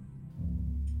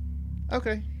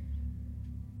 Okay.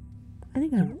 I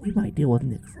think we might deal with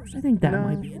Nick first. I think that No.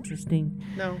 might be interesting.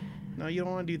 No, you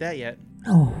don't want to do that yet,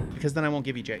 Oh, because then I won't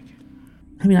give you Jake.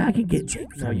 I mean, I could get Jake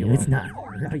from you. It's not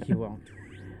hard. No, you won't.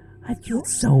 I've killed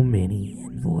so many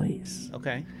envoys.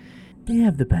 Okay. They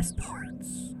have the best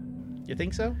parts. You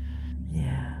think so?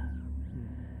 Yeah.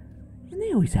 And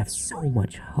they always have so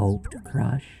much hope to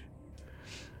crush.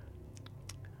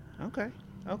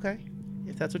 Okay.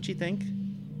 If that's what you think,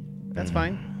 that's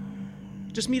fine.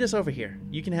 Just meet us over here.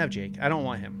 You can have Jake. I don't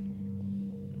want him.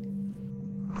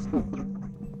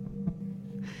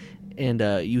 And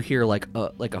you hear like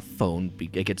a phone.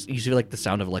 It gets. You hear like the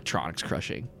sound of electronics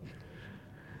crushing.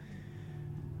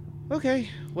 Okay.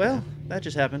 Well, that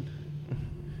just happened.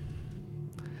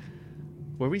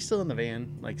 Were we still in the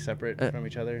van, like separate from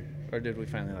each other, or did we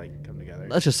finally like come together?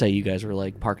 Let's just say you guys were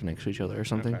like parked next to each other or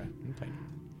something. Okay.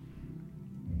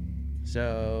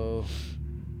 So,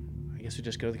 I guess we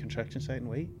just go to the construction site and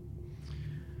wait.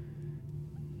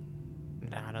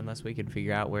 Not unless we can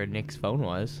figure out where Nick's phone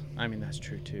was. I mean, that's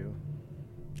true too.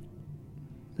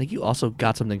 I think you also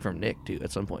got something from Nick too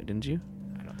at some point, didn't you?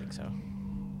 I don't think so.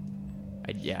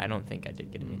 I don't think I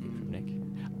did get anything from Nick.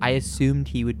 I assumed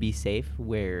he would be safe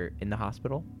where in the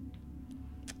hospital,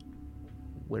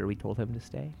 where we told him to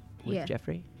stay with Yeah.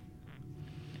 Jeffrey.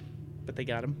 But they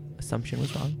got him. Assumption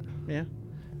was wrong. Yeah.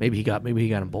 Maybe he got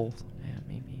them both. Yeah.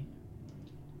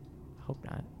 Hope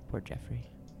not. Poor Jeffrey.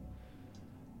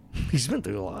 He's been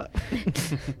through a lot.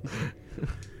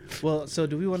 Well, so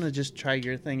do we want to just try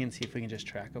your thing and see if we can just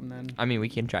track them then? I mean, we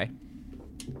can try.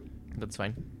 That's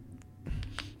fine.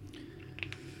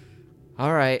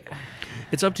 All right.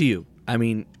 It's up to you. I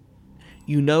mean,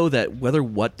 you know that whether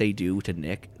what they do to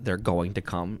Nick, they're going to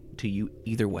come to you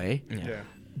either way. Yeah.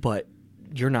 But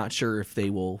you're not sure if they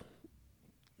will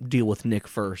deal with Nick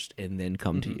first and then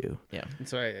come to you. Yeah. And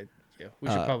so we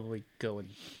should probably go and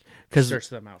 'Cause- search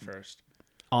them out first.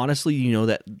 Honestly, you know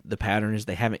that the pattern is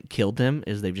they haven't killed them,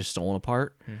 is they've just stolen a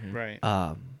part. Right.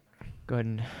 Go ahead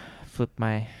and flip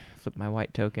my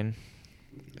white token.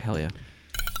 Hell yeah.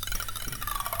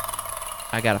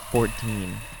 I got a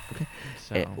 14. Okay.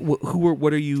 So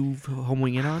What are you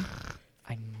homing in on?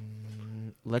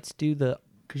 let's do the.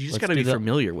 Because you just Let's got to do be the-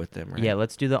 familiar with them, right? Yeah,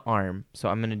 let's do the arm. So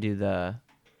I'm gonna do the.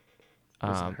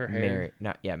 Was it her hair?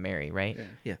 Mary, Mary, right? Yeah.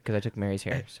 Yeah. Because I took Mary's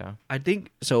hair. So I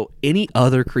think so. Any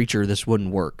other creature, this wouldn't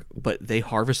work. But they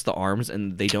harvest the arms,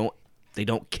 and they don't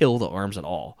kill the arms at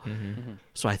all.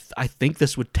 So I think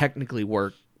this would technically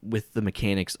work with the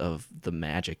mechanics of the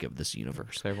magic of this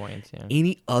universe. clairvoyance. Yeah.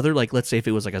 Any other, like, let's say if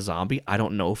it was like a zombie, I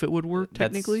don't know if it would work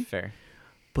technically. That's fair.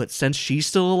 But since she's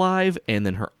still alive, and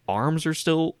then her arms are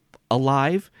still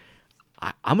alive,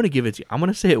 I'm gonna give it to you. I'm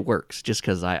gonna say it works, just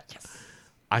because I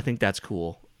think that's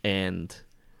cool, and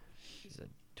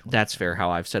that's fair how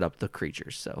I've set up the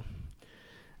creatures. So,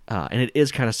 and it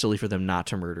is kind of silly for them not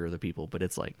to murder the people, but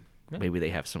it's like maybe they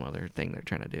have some other thing they're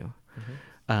trying to do.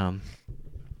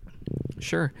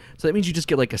 Sure. So that means you just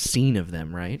get like a scene of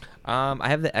them, right? I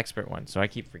have the expert one, so I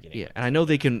keep forgetting. Yeah, and I know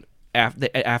they can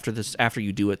after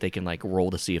you do it, they can like roll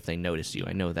to see if they notice you.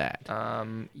 I know that.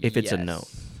 If it's a yes. note.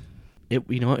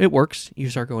 It works. You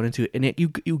start going into it, and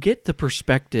you get the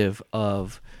perspective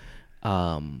of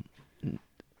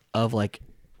like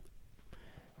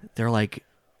they're like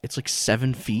it's like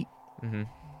 7 feet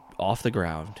off the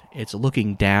ground. It's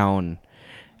looking down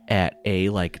at a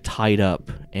like tied up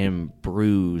and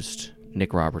bruised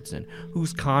Nick Robertson,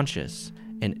 who's conscious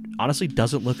and honestly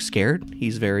doesn't look scared.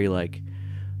 He's very like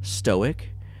stoic,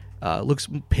 looks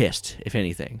pissed if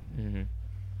anything,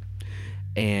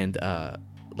 and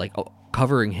like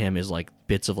covering him is like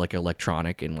bits of like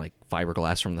electronic and like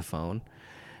fiberglass from the phone,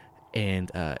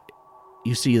 and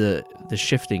you see the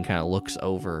shifting kind of looks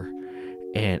over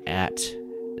and at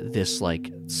this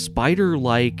like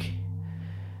spider-like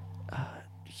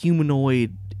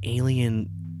humanoid alien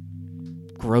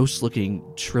gross looking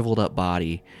shriveled up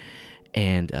body,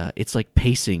 and it's like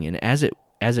pacing, and as it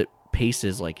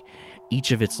paces, like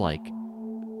each of its like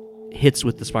hits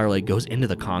with the spiral leg goes into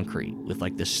the concrete with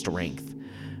like this strength,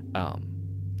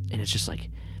 and it's just like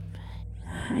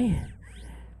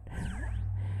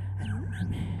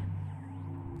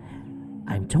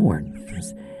I'm torn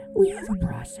because we have a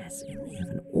process and we have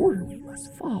an order we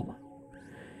must follow.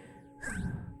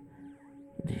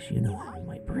 And as you know how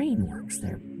my brain works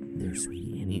there,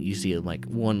 sweetie. and you see like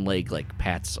one leg like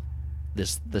pats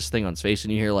this thing on its face,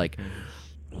 and you hear like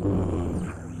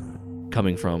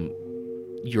coming from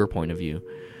your point of view.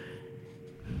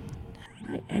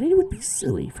 And it would be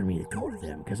silly for me to go to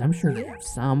them because I'm sure they have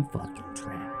some fucking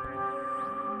trap.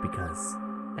 Because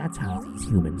that's how these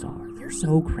humans are. They're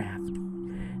so crafty.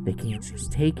 They can't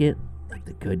just take it like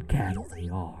the good cattle they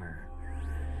are.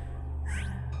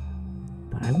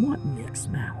 But I want Nick's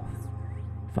mouth.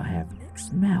 If I have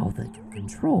Nick's mouth, I can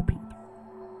control people.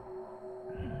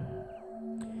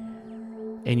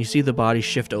 And you see the body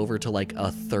shift over to like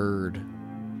a third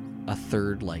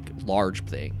like large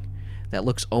thing that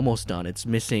looks almost done. It's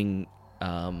missing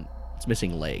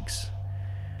legs.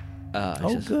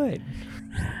 It says, Good.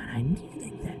 I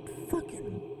needed that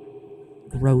fucking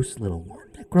gross little one.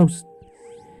 That gross.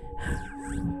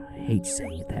 I hate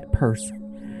saying it, that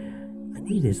person. I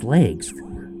need his legs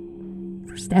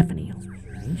for Stephanie over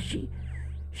here. I mean,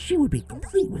 she would be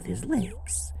complete with his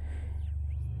legs.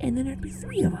 And then there'd be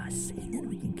 3 of us, and then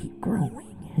we can keep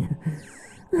growing.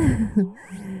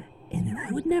 And then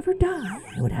I would never die.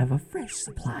 I would have a fresh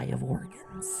supply of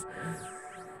organs.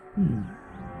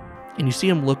 and you see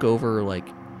him look over like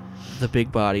the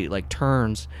big body, like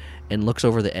turns and looks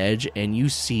over the edge, and you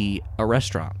see a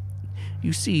restaurant.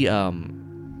 You see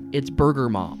it's Burger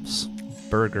Moms.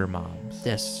 Burger Moms.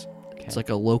 Yes. It's like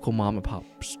a local mom and pop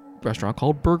restaurant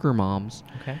called Burger Moms.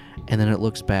 Okay. And then it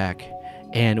looks back,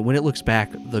 and when it looks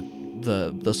back,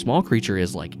 the small creature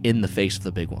is like in the face of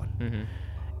the big one.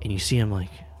 And you see him like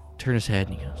turn his head,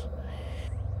 and he goes,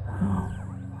 Oh,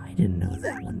 I didn't know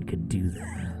that one could do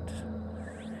that.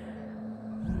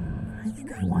 I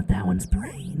think I want that one's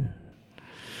brain.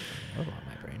 I want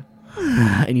my brain.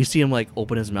 And you see him like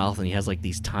open his mouth, and he has like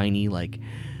these tiny like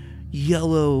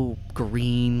yellow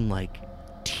green like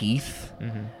teeth,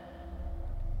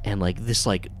 and like this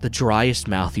like the driest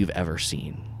mouth you've ever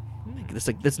seen.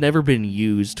 Like that's never been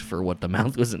used for what the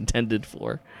mouth was intended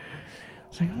for.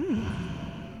 It's like,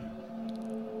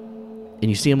 and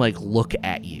you see him like look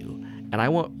at you, and I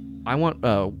want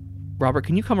Robert,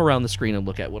 can you come around the screen and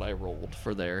look at what I rolled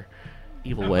for their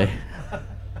evil way?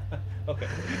 Okay.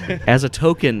 As a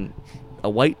token, a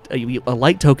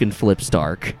light token flips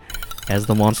dark as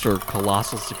the monster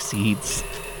colossal succeeds.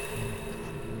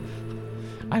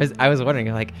 I was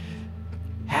wondering, like,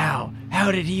 how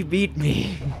did he beat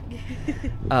me?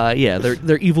 Yeah,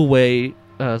 their evil way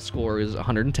score is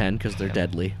 110 because they're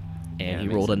deadly, and he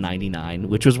makes rolled a 99,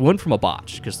 which was one from a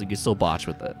botch because you can still botch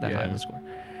with that high of a score.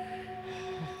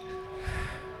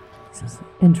 This is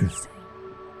interesting.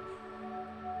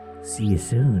 See you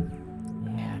soon.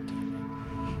 Yeah,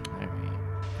 all right,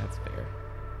 that's fair.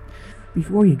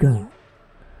 Before you go,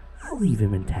 I'll leave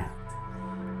him intact.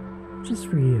 Just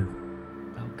for you.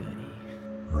 Oh, goody.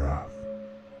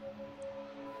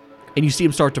 And you see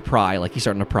him start to pry, like he's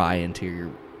starting to pry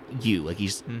into you, like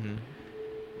he's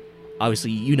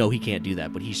obviously you know he can't do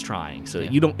that, but he's trying, so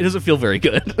Yeah. it doesn't feel very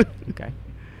good. Okay.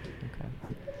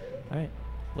 All right,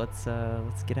 let's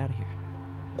get out of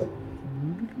here.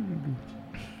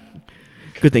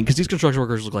 Good thing, because these construction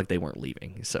workers look like they weren't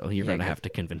leaving, so you're gonna have to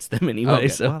convince them anyway. Okay,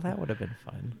 So well, that would have been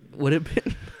fun. would it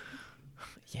been?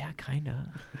 Yeah, kinda.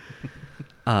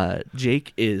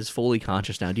 Jake is fully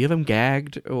conscious now. Do you have him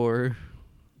gagged or?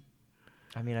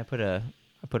 I mean, I put a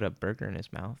burger in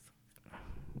his mouth.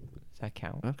 Does that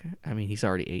count? Okay, I mean he's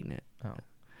already eaten it. Oh.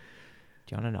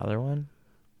 Do you want another one?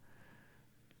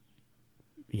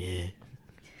 Yeah,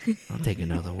 I'll take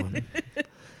another one.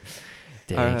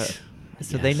 Thanks.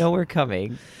 So they know we're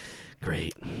coming.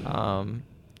 Great.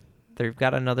 They've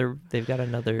got another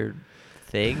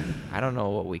thing. I don't know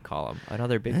what we call them.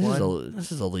 Another big one.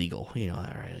 This is illegal. You know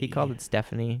that, right? He called it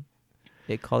Stephanie.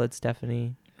 They called it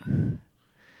Stephanie.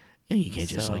 Yeah, you can't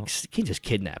just So- you can't just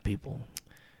kidnap people.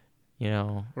 You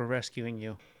know. We're rescuing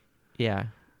you. Yeah.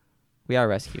 We are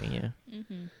rescuing you.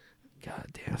 God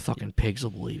damn, fucking pigs will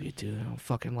believe you too. They don't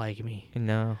fucking like me.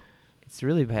 No. It's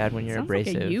really bad when you're Sounds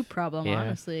abrasive. like a you problem, Yeah.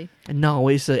 honestly. No,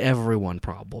 it's a everyone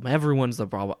problem. Everyone's the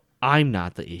problem. I'm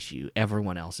not the issue.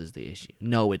 Everyone else is the issue.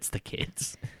 No, it's the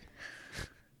kids.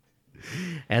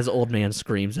 As old man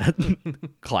screams at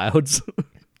clouds.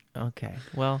 Okay.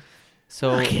 Well,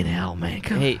 so Fucking hell, man.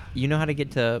 Come hey, you know how to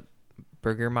get to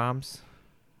Burger Moms?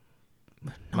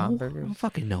 Mom I Burgers? don't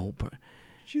fucking know. Bro.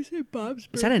 Did you say Bob's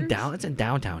Is that it's in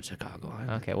downtown Chicago.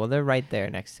 Okay, well they're right there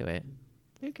next to it.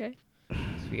 Okay. So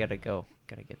we gotta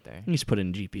get there. You just put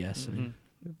in GPS.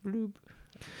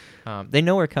 They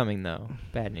know we're coming though.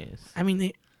 Bad news. I mean,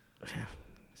 they.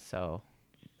 So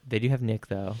they do have Nick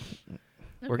though.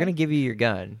 We're gonna give you your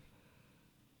gun.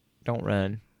 Don't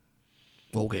run.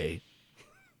 Okay.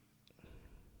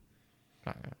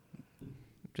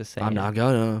 Just saying. I'm not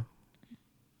gonna.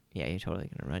 Yeah, you're totally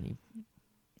gonna run, you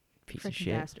piece of Freaking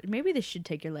shit. bastard. Maybe they should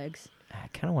take your legs. I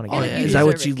kind of want to Oh, get. yeah. you Is that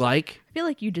what deserve you'd it. like? I feel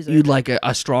like you deserve You'd it. like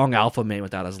a strong alpha man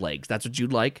without his legs. That's what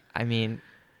you'd like? I mean,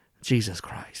 Jesus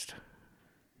Christ.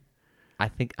 I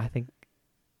think I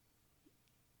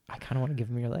kind of want to give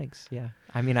them your legs. Yeah.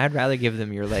 I mean, I'd rather give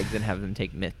them your legs than have them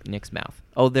take Nick's mouth.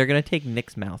 Oh, they're gonna take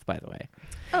Nick's mouth, by the way.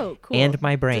 Oh, cool. And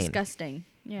my brain. Disgusting.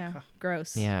 Yeah.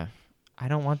 Gross. Yeah. I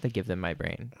don't want to give them my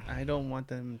brain. I don't want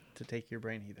them to take your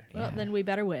brain either. Well, Yeah. then we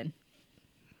better win.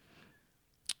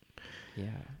 Yeah.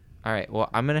 All right. Well,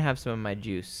 I'm gonna have some of my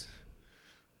juice.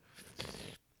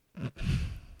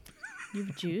 You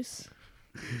have juice?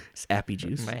 It's appy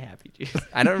juice. My happy juice.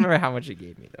 I don't remember how much it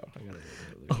gave me though. I gotta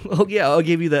Oh, yeah, I'll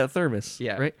give you that thermos.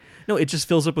 Yeah. Right? No, it just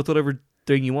fills up with whatever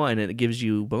thing you want, and it gives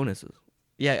you bonuses.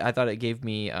 Yeah, I thought it gave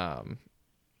me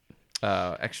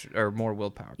extra or more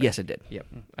willpower. Yes, it did. Yep.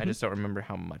 I just don't remember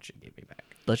how much it gave me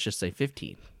back. Let's just say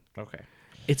 15. Okay.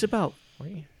 It's about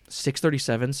Wait.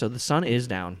 6:37, so the sun is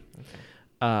down.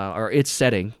 Or it's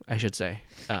setting, I should say.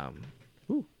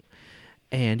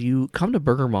 And you come to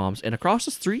Burger Mom's, and across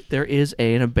the street there is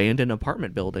an abandoned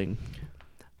apartment building.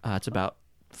 It's about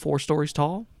 4 stories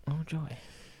tall. Oh joy.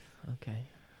 Okay.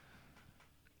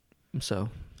 So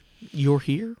you're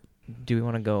here. Do we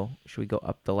want to go? Should we go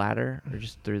up the ladder or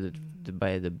just through the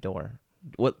by the door?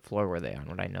 What floor were they on?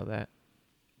 Would I know that?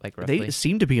 Like roughly. They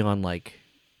seem to be on like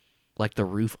the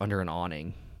roof under an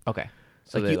awning. Okay.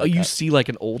 So they're like you up- see like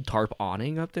an old tarp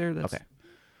awning up there. That's, Okay.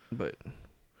 But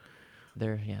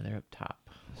They're up top.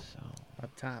 So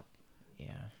Up top.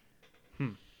 yeah.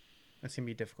 That's going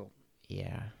to be difficult.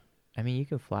 Yeah. I mean, you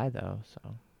can fly though.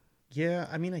 So Yeah,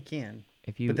 I mean I can,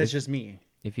 If you but that's if, just me.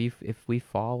 if we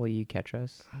fall, will you catch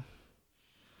us?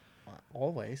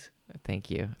 Always. Thank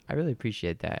you. I really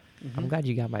appreciate that. Mm-hmm. I'm glad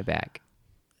you got my back.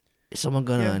 Is someone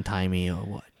gonna Yeah. untie me or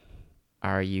what?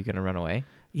 Are you gonna run away?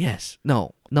 Yes.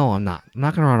 No, I'm not. I'm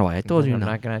not gonna run away. I told Then you I'm no.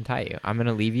 not gonna untie you. I'm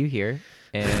gonna leave you here,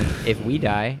 and if we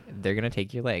die, they're gonna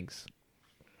take your legs.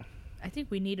 I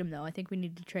think we need him though. I think we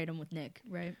need to trade him with Nick,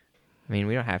 right? I mean,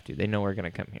 we don't have to. They know we're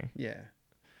gonna come here. Yeah.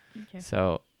 Okay.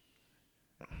 So,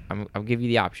 I'll give you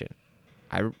the option.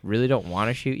 I really don't want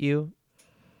to shoot you,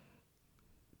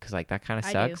 cause like that kind of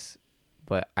I do. sucks.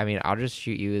 But I mean, I'll just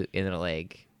shoot you in the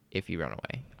leg if you run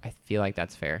away. I feel like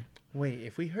that's fair. Wait,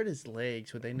 if we hurt his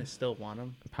legs, would they still want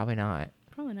him? Probably not.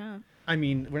 Probably not. I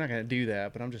mean, we're not gonna do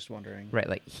that, but I'm just wondering. Right?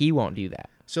 Like he won't do that.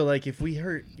 So, like, if we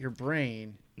hurt your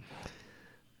brain,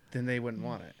 then they wouldn't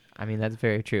want it. I mean, that's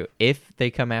very true. If they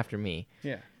come after me,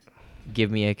 Yeah. give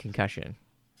me a concussion.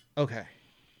 Okay.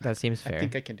 That seems fair. I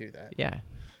think I can do that. Yeah.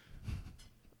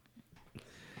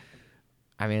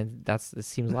 I mean, that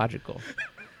seems logical.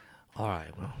 All right.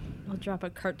 Well, I'll drop a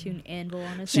cartoon anvil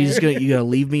on his so you head. you gotta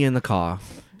leave me in the car.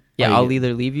 Yeah, Are I'll you-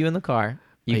 either leave you in the car, Are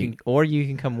you- you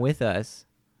can come with us,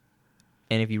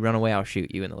 and if you run away, I'll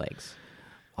shoot you in the legs.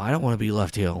 Well, I don't want to be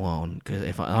left here alone because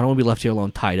if I don't want to be left here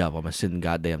alone tied up, I'm a sitting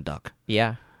goddamn duck.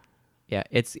 Yeah, yeah.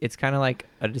 It's kind of like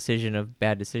a decision of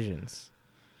bad decisions.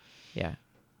 Yeah.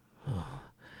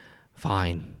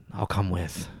 Fine, I'll come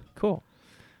with. Cool.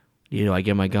 Do I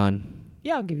get my gun?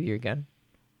 Yeah, I'll give you your gun.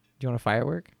 Do you want a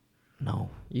firework? No.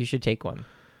 You should take one.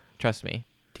 Trust me.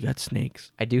 Do you got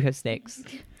snakes? I do have snakes.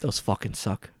 Those fucking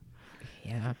suck.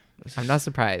 Yeah. I'm not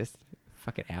surprised.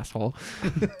 Fucking asshole.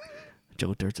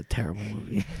 Joe Dirt's a terrible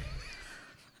movie.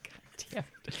 Yeah.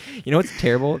 You know what's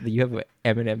terrible? That you have an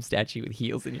Eminem statue with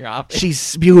heels in your office.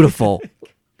 She's beautiful.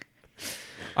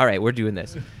 All right, we're doing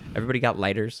this. Everybody got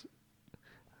lighters?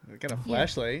 I got a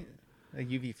flashlight, a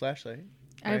UV flashlight.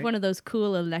 I have right? one of those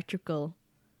cool electrical.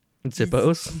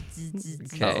 Zippos.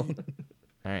 Okay.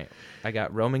 All right. I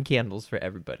got Roman candles for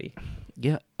everybody.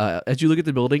 Yeah. As you look at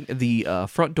the building, the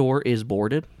front door is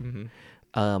boarded.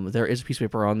 Mm-hmm. There is a piece of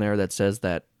paper on there that says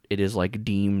that it is like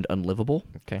deemed unlivable.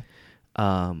 Okay.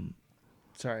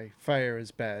 Sorry, fire is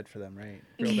bad for them, right?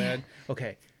 Real bad.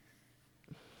 Okay.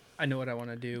 I know what I want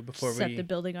to do before Set we. the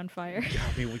building on fire.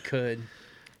 I mean, we could,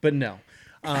 but no.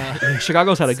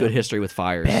 Chicago's had a good history with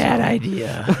fires. Bad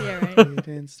idea. Yeah, right. We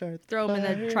didn't start the Throw him in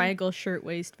fire. the Triangle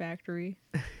Shirtwaist Factory.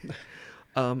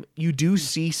 You do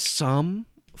see some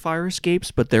fire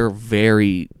escapes, but they're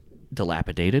very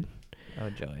dilapidated. Oh,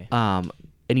 joy.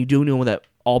 And you do know that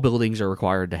all buildings are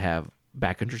required to have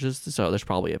back entrances, so there's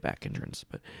probably a back entrance.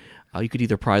 But you could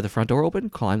either pry the front door open,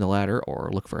 climb the ladder, or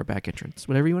look for a back entrance.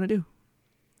 Whatever you want to do.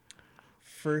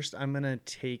 First, I'm gonna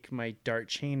take my dart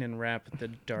chain and wrap the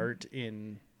dart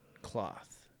in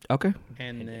cloth, Okay.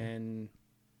 and then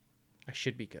I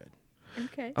should be good.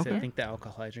 Okay. 'Cause Okay. I think the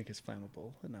alcohol drink is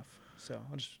flammable enough. So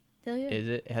I'll just. Hell yeah.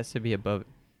 It has to be above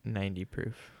 90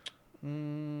 proof.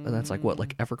 And that's like what,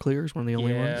 like Everclear is one of the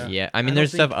only Yeah. ones? Yeah. I I mean, don't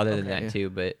there's stuff think- other than okay. that,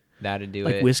 too, but that'd do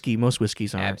Like it. whiskey, most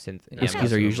whiskeys aren't. Absinthe. yeah, Whiskeys most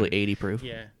are of them usually 80 proof.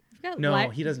 Yeah. I've got No, li-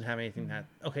 he doesn't have anything that.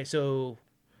 Okay, so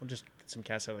we'll just get some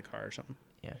cast out of the car or something.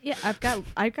 Yeah, I've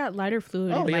got lighter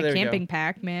fluid Oh, in yeah, my there we go. camping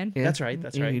pack, man. Yeah. That's right,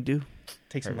 that's Yeah, right. you do.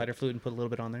 Take some Perfect. lighter fluid and put a little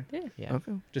bit on there. Yeah. Yeah.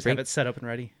 Okay. Just Bring- have it set up and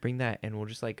ready. Bring that, and we'll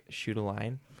just, like, shoot a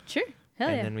line, Sure. Hell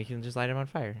and yeah. then we can just light them on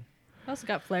fire. I also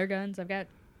got flare guns. I've got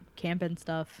camping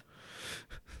stuff.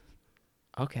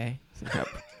 Okay.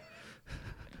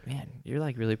 Man, you're,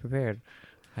 like, really prepared.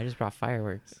 I just brought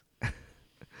fireworks.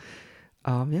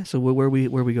 Yeah. So where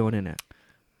we going in at?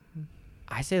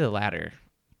 I say the ladder,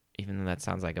 even though that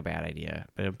sounds like a bad idea,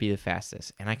 but it'll be the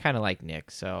fastest. And I kind of like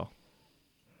Nick, so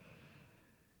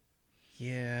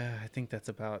Yeah, I think that's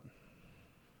about.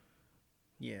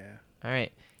 Yeah. all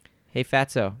right. Hey,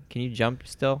 Fatso, can you jump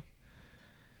still?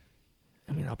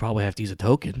 I mean, I'll probably have to use a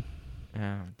token.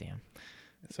 Oh, damn.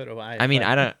 So do I. I mean,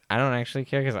 but- I don't actually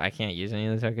care because I can't use any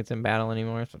of the tokens in battle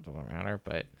anymore, so it doesn't matter.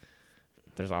 But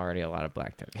there's already a lot of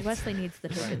black tokens, Wesley needs the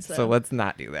tokens, though. so let's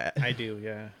not do that. I do,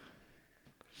 yeah.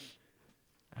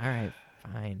 All right,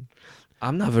 fine.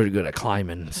 I'm not very good at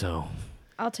climbing, so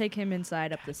I'll take him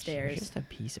inside up the You're stairs. just a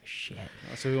piece of shit.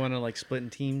 So we want to like split in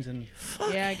teams and.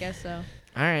 Yeah, I guess so.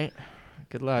 All right.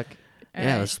 Good luck. All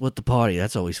yeah, right. let's split the party.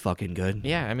 That's always fucking good.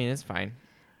 Yeah, I mean it's fine.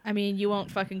 I mean, you won't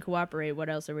fucking cooperate. What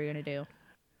else are we gonna do?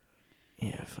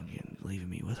 Yeah, fucking leaving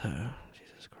me with her.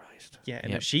 Jesus Christ. Yeah,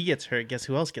 and Yep. if she gets hurt, guess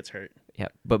who else gets hurt? Yeah,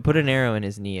 but put an arrow in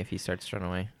his knee if he starts to run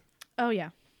away. Oh yeah.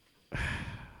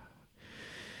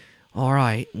 All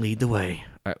right, lead the way.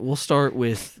 All right, we'll start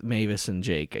with Mavis and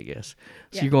Jake, I guess.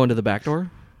 So Yeah. you're going to the back door?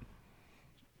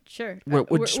 Sure. We're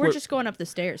We're just going up the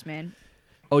stairs, man.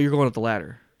 Oh, you're going up the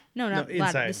ladder. No, not No,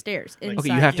 ladder, inside. the stairs. Like- Inside.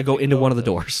 Okay, you have to go into one of the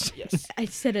doors. Yes. I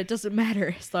said it doesn't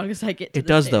matter as long as I get to It the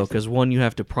does though, stairs. because one you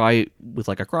have to pry with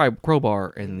like a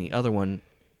crowbar, and the other one,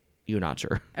 you're not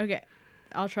sure. Okay.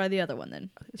 I'll try the other one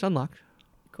then. It's unlocked.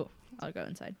 Cool. I'll go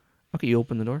inside. Okay, you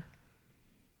open the door.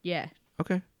 Yeah.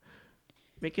 Okay.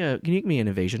 Can you make me an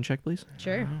evasion check, please?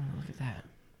 Sure. Oh, look at that.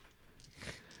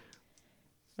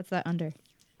 What's that under?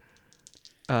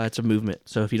 It's a movement,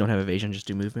 so if you don't have evasion, just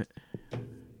do movement.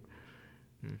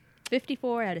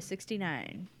 54 out of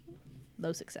 69.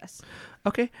 Low success.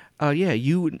 Okay. Yeah,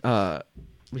 you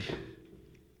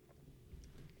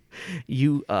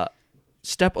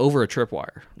step over a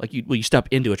tripwire. Like you step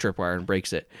into a tripwire and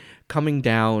breaks it. Coming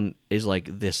down is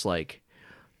like this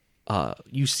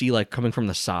you see like coming from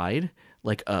the side,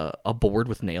 like a board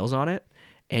with nails on it,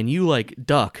 and you like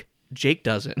duck. Jake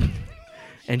doesn't.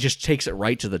 And just takes it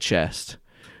right to the chest.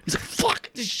 He's like,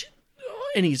 fuck this shit.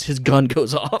 And his gun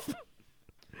goes off.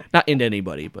 Not into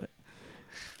anybody, but.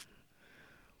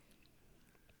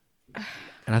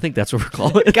 And I think that's what we're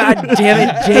calling it. God damn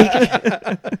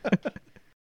it, Jake.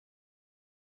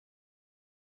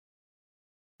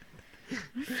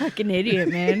 Fucking idiot,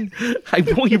 man.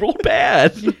 He rolled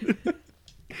bad.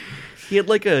 He has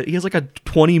like a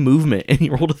 20 movement and he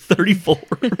rolled a 34.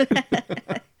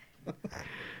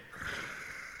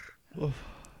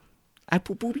 I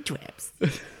put booby traps.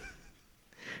 Did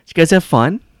you guys have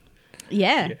fun?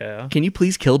 Yeah, Yeah. Can you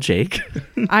please kill Jake?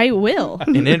 I will.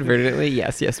 Inadvertently,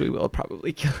 yes, we will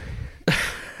probably kill.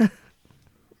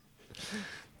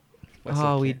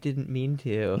 We didn't mean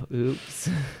to. Oops.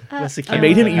 What's the I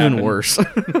made him camera even happen? worse.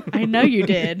 I know you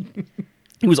did.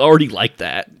 He was already like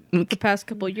that. The past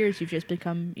couple of years, you've just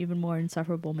become even more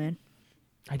insufferable, man.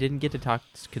 I didn't get to talk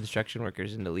construction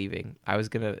workers into leaving. I was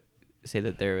gonna say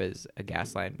that there was a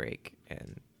gas line break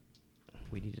and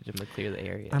we needed them to clear the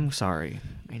area. I'm sorry,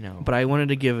 I know, but I wanted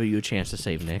to give you a chance to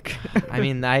save Nick. I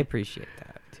mean, I appreciate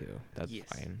that too. That's Yes.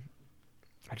 fine.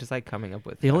 I just like coming up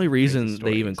with The only crazy reason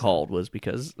they even stories. called was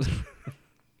because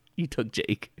you took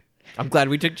Jake. I'm glad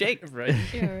we took Jake. Right.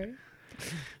 Yeah.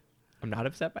 I'm not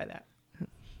upset by that.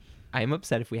 I am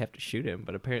upset if we have to shoot him,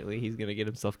 but apparently he's gonna get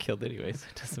himself killed anyway, so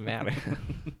it doesn't matter.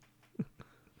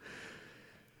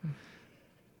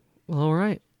 Well, all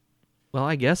right. Well,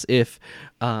 I guess if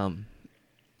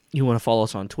you want to follow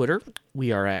us on Twitter,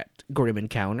 we are at Grim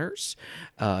Encounters.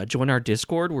 Join our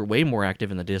Discord. We're way more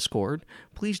active in the Discord.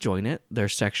 Please join it.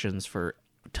 There's sections for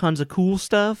tons of cool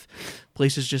stuff,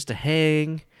 places just to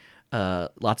hang.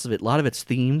 Lots of it. A lot of it's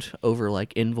themed over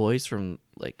like Invoice from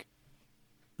like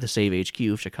the Save HQ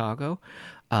of Chicago.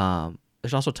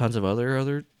 There's also tons of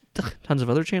other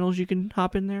channels you can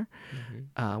hop in there.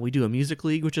 We do a music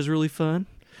league, which is really fun.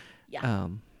 Yeah.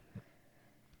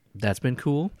 That's been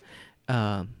cool.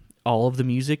 All of the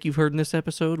music you've heard in this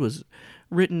episode was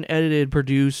written, edited,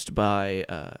 produced by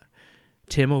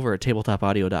Tim over at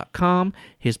tabletopaudio.com.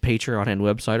 His Patreon and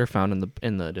website are found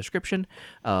in the description.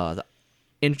 The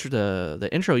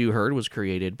intro you heard was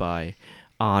created by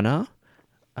Anna.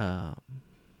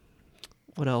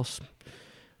 What else?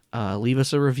 Leave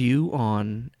us a review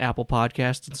on Apple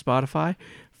Podcasts and Spotify.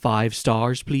 5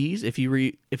 stars, please. If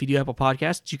you do Apple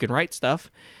Podcasts, you can write stuff,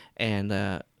 and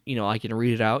I can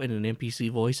read it out in an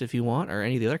NPC voice if you want, or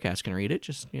any of the other cast can read it.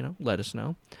 Just let us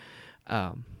know.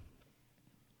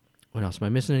 What else? Am I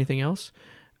missing anything else?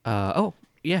 Oh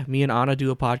yeah, me and Anna do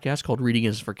a podcast called Reading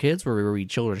Is for Kids, where we read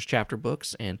children's chapter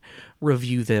books and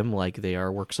review them like they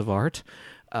are works of art.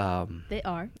 They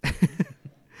are.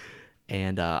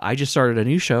 And I just started a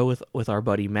new show with our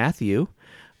buddy Matthew.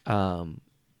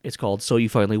 It's called So You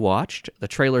Finally Watched. The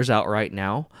trailer's out right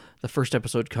now. The first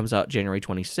episode comes out January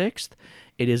 26th.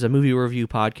 It is a movie review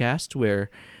podcast where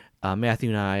Matthew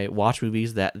and I watch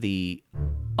movies that the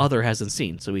other hasn't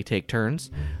seen. So we take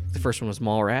turns. The first one was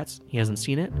Mallrats. He hasn't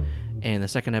seen it. And the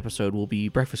second episode will be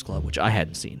Breakfast Club, which I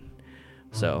hadn't seen.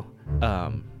 So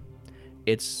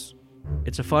it's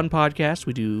a fun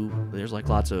podcast. There's like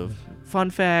lots of fun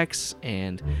facts,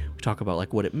 and we talk about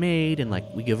like what it made, and like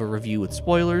we give a review with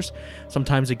spoilers.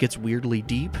 Sometimes it gets weirdly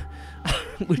deep,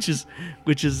 which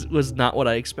was not what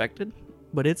I expected,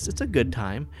 but it's a good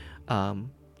time.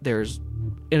 There's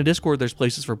in a Discord, there's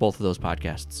places for both of those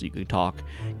podcasts. So you can talk,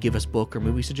 give us book or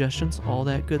movie suggestions, all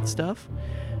that good stuff.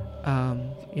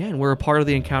 And we're a part of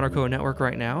the Encounter Code Network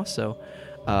right now, so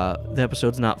the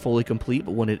episode's not fully complete,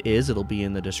 but when it is, it'll be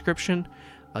in the description.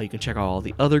 You can check out all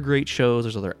the other great shows.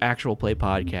 There's other actual play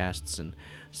podcasts and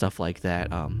stuff like that.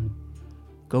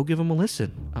 Go give them a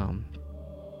listen.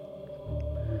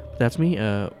 That's me.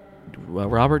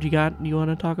 Robert, you want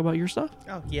to talk about your stuff?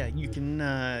 Oh yeah, you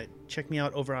can check me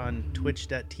out over on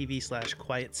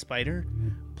twitch.tv/quietspider.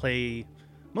 Play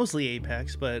mostly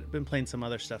Apex, but been playing some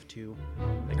other stuff too,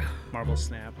 like Marvel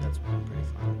Snap. That's been pretty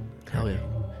fun. Hell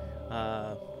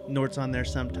yeah. Nort's on there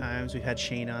sometimes. We've had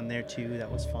Shane on there too. That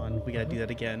was fun. We gotta do that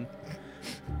again.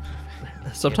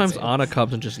 Sometimes Anna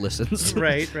comes and just listens.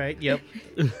 Right. Yep.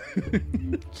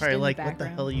 Probably in like, the what the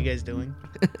background. hell are you guys doing?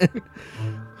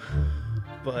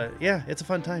 But yeah, it's a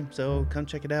fun time. So come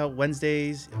check it out.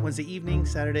 Wednesday evening,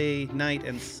 Friday night,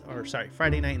 and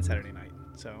Saturday night.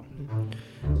 So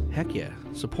Heck yeah.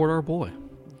 Support our boy.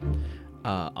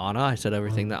 Anna, I said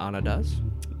everything that Anna does.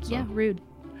 So, Yeah, rude.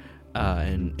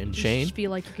 And You Shane. just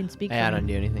feel like you can speak. Hey, I for don't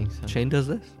me. do anything. So. Shane does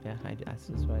this. Yeah, that's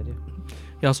what I do.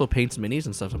 He also paints minis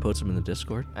and stuff and posts them in the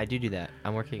Discord. I do that.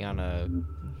 I'm working on a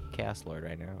Chaos Lord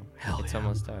right now. Hell It's yeah.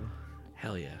 almost done.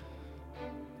 Hell yeah.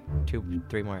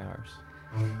 3 more hours.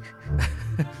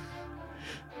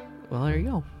 Well, there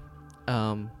you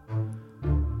go.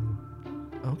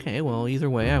 Okay, well, either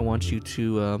way, I want you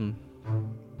to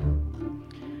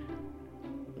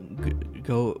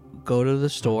go to the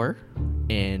store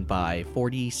and buy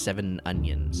 47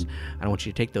 onions. I want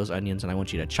you to take those onions and I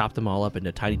want you to chop them all up into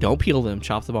tiny, don't peel them,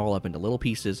 chop them all up into little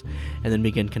pieces and then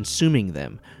begin consuming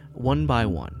them one by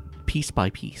one, piece by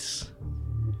piece.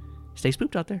 Stay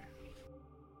spooked out there.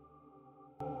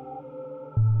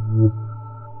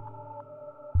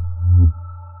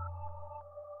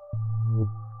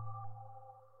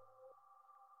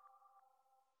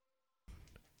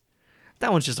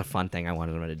 That one's just a fun thing I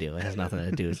wanted them to do. It has nothing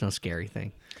to do. It's no scary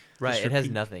thing. Right, Just it has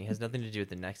repeat. nothing. It has nothing to do with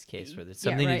the next case where there's Yeah,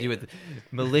 something to right. do with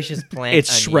malicious plant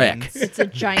It's Shrek. onions. It's a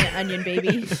giant onion,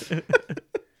 baby.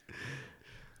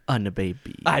 A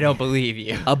baby. I don't believe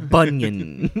you. A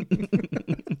bunion.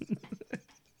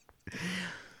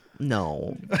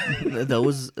 No,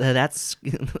 those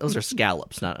are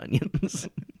scallops, not onions.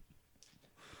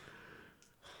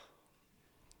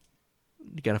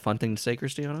 You got a fun thing to say,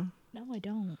 Christiana? No, I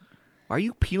don't. Why are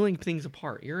you peeling things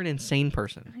apart? You're an insane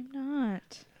person. I'm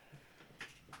not.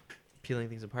 Peeling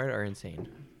things apart are insane.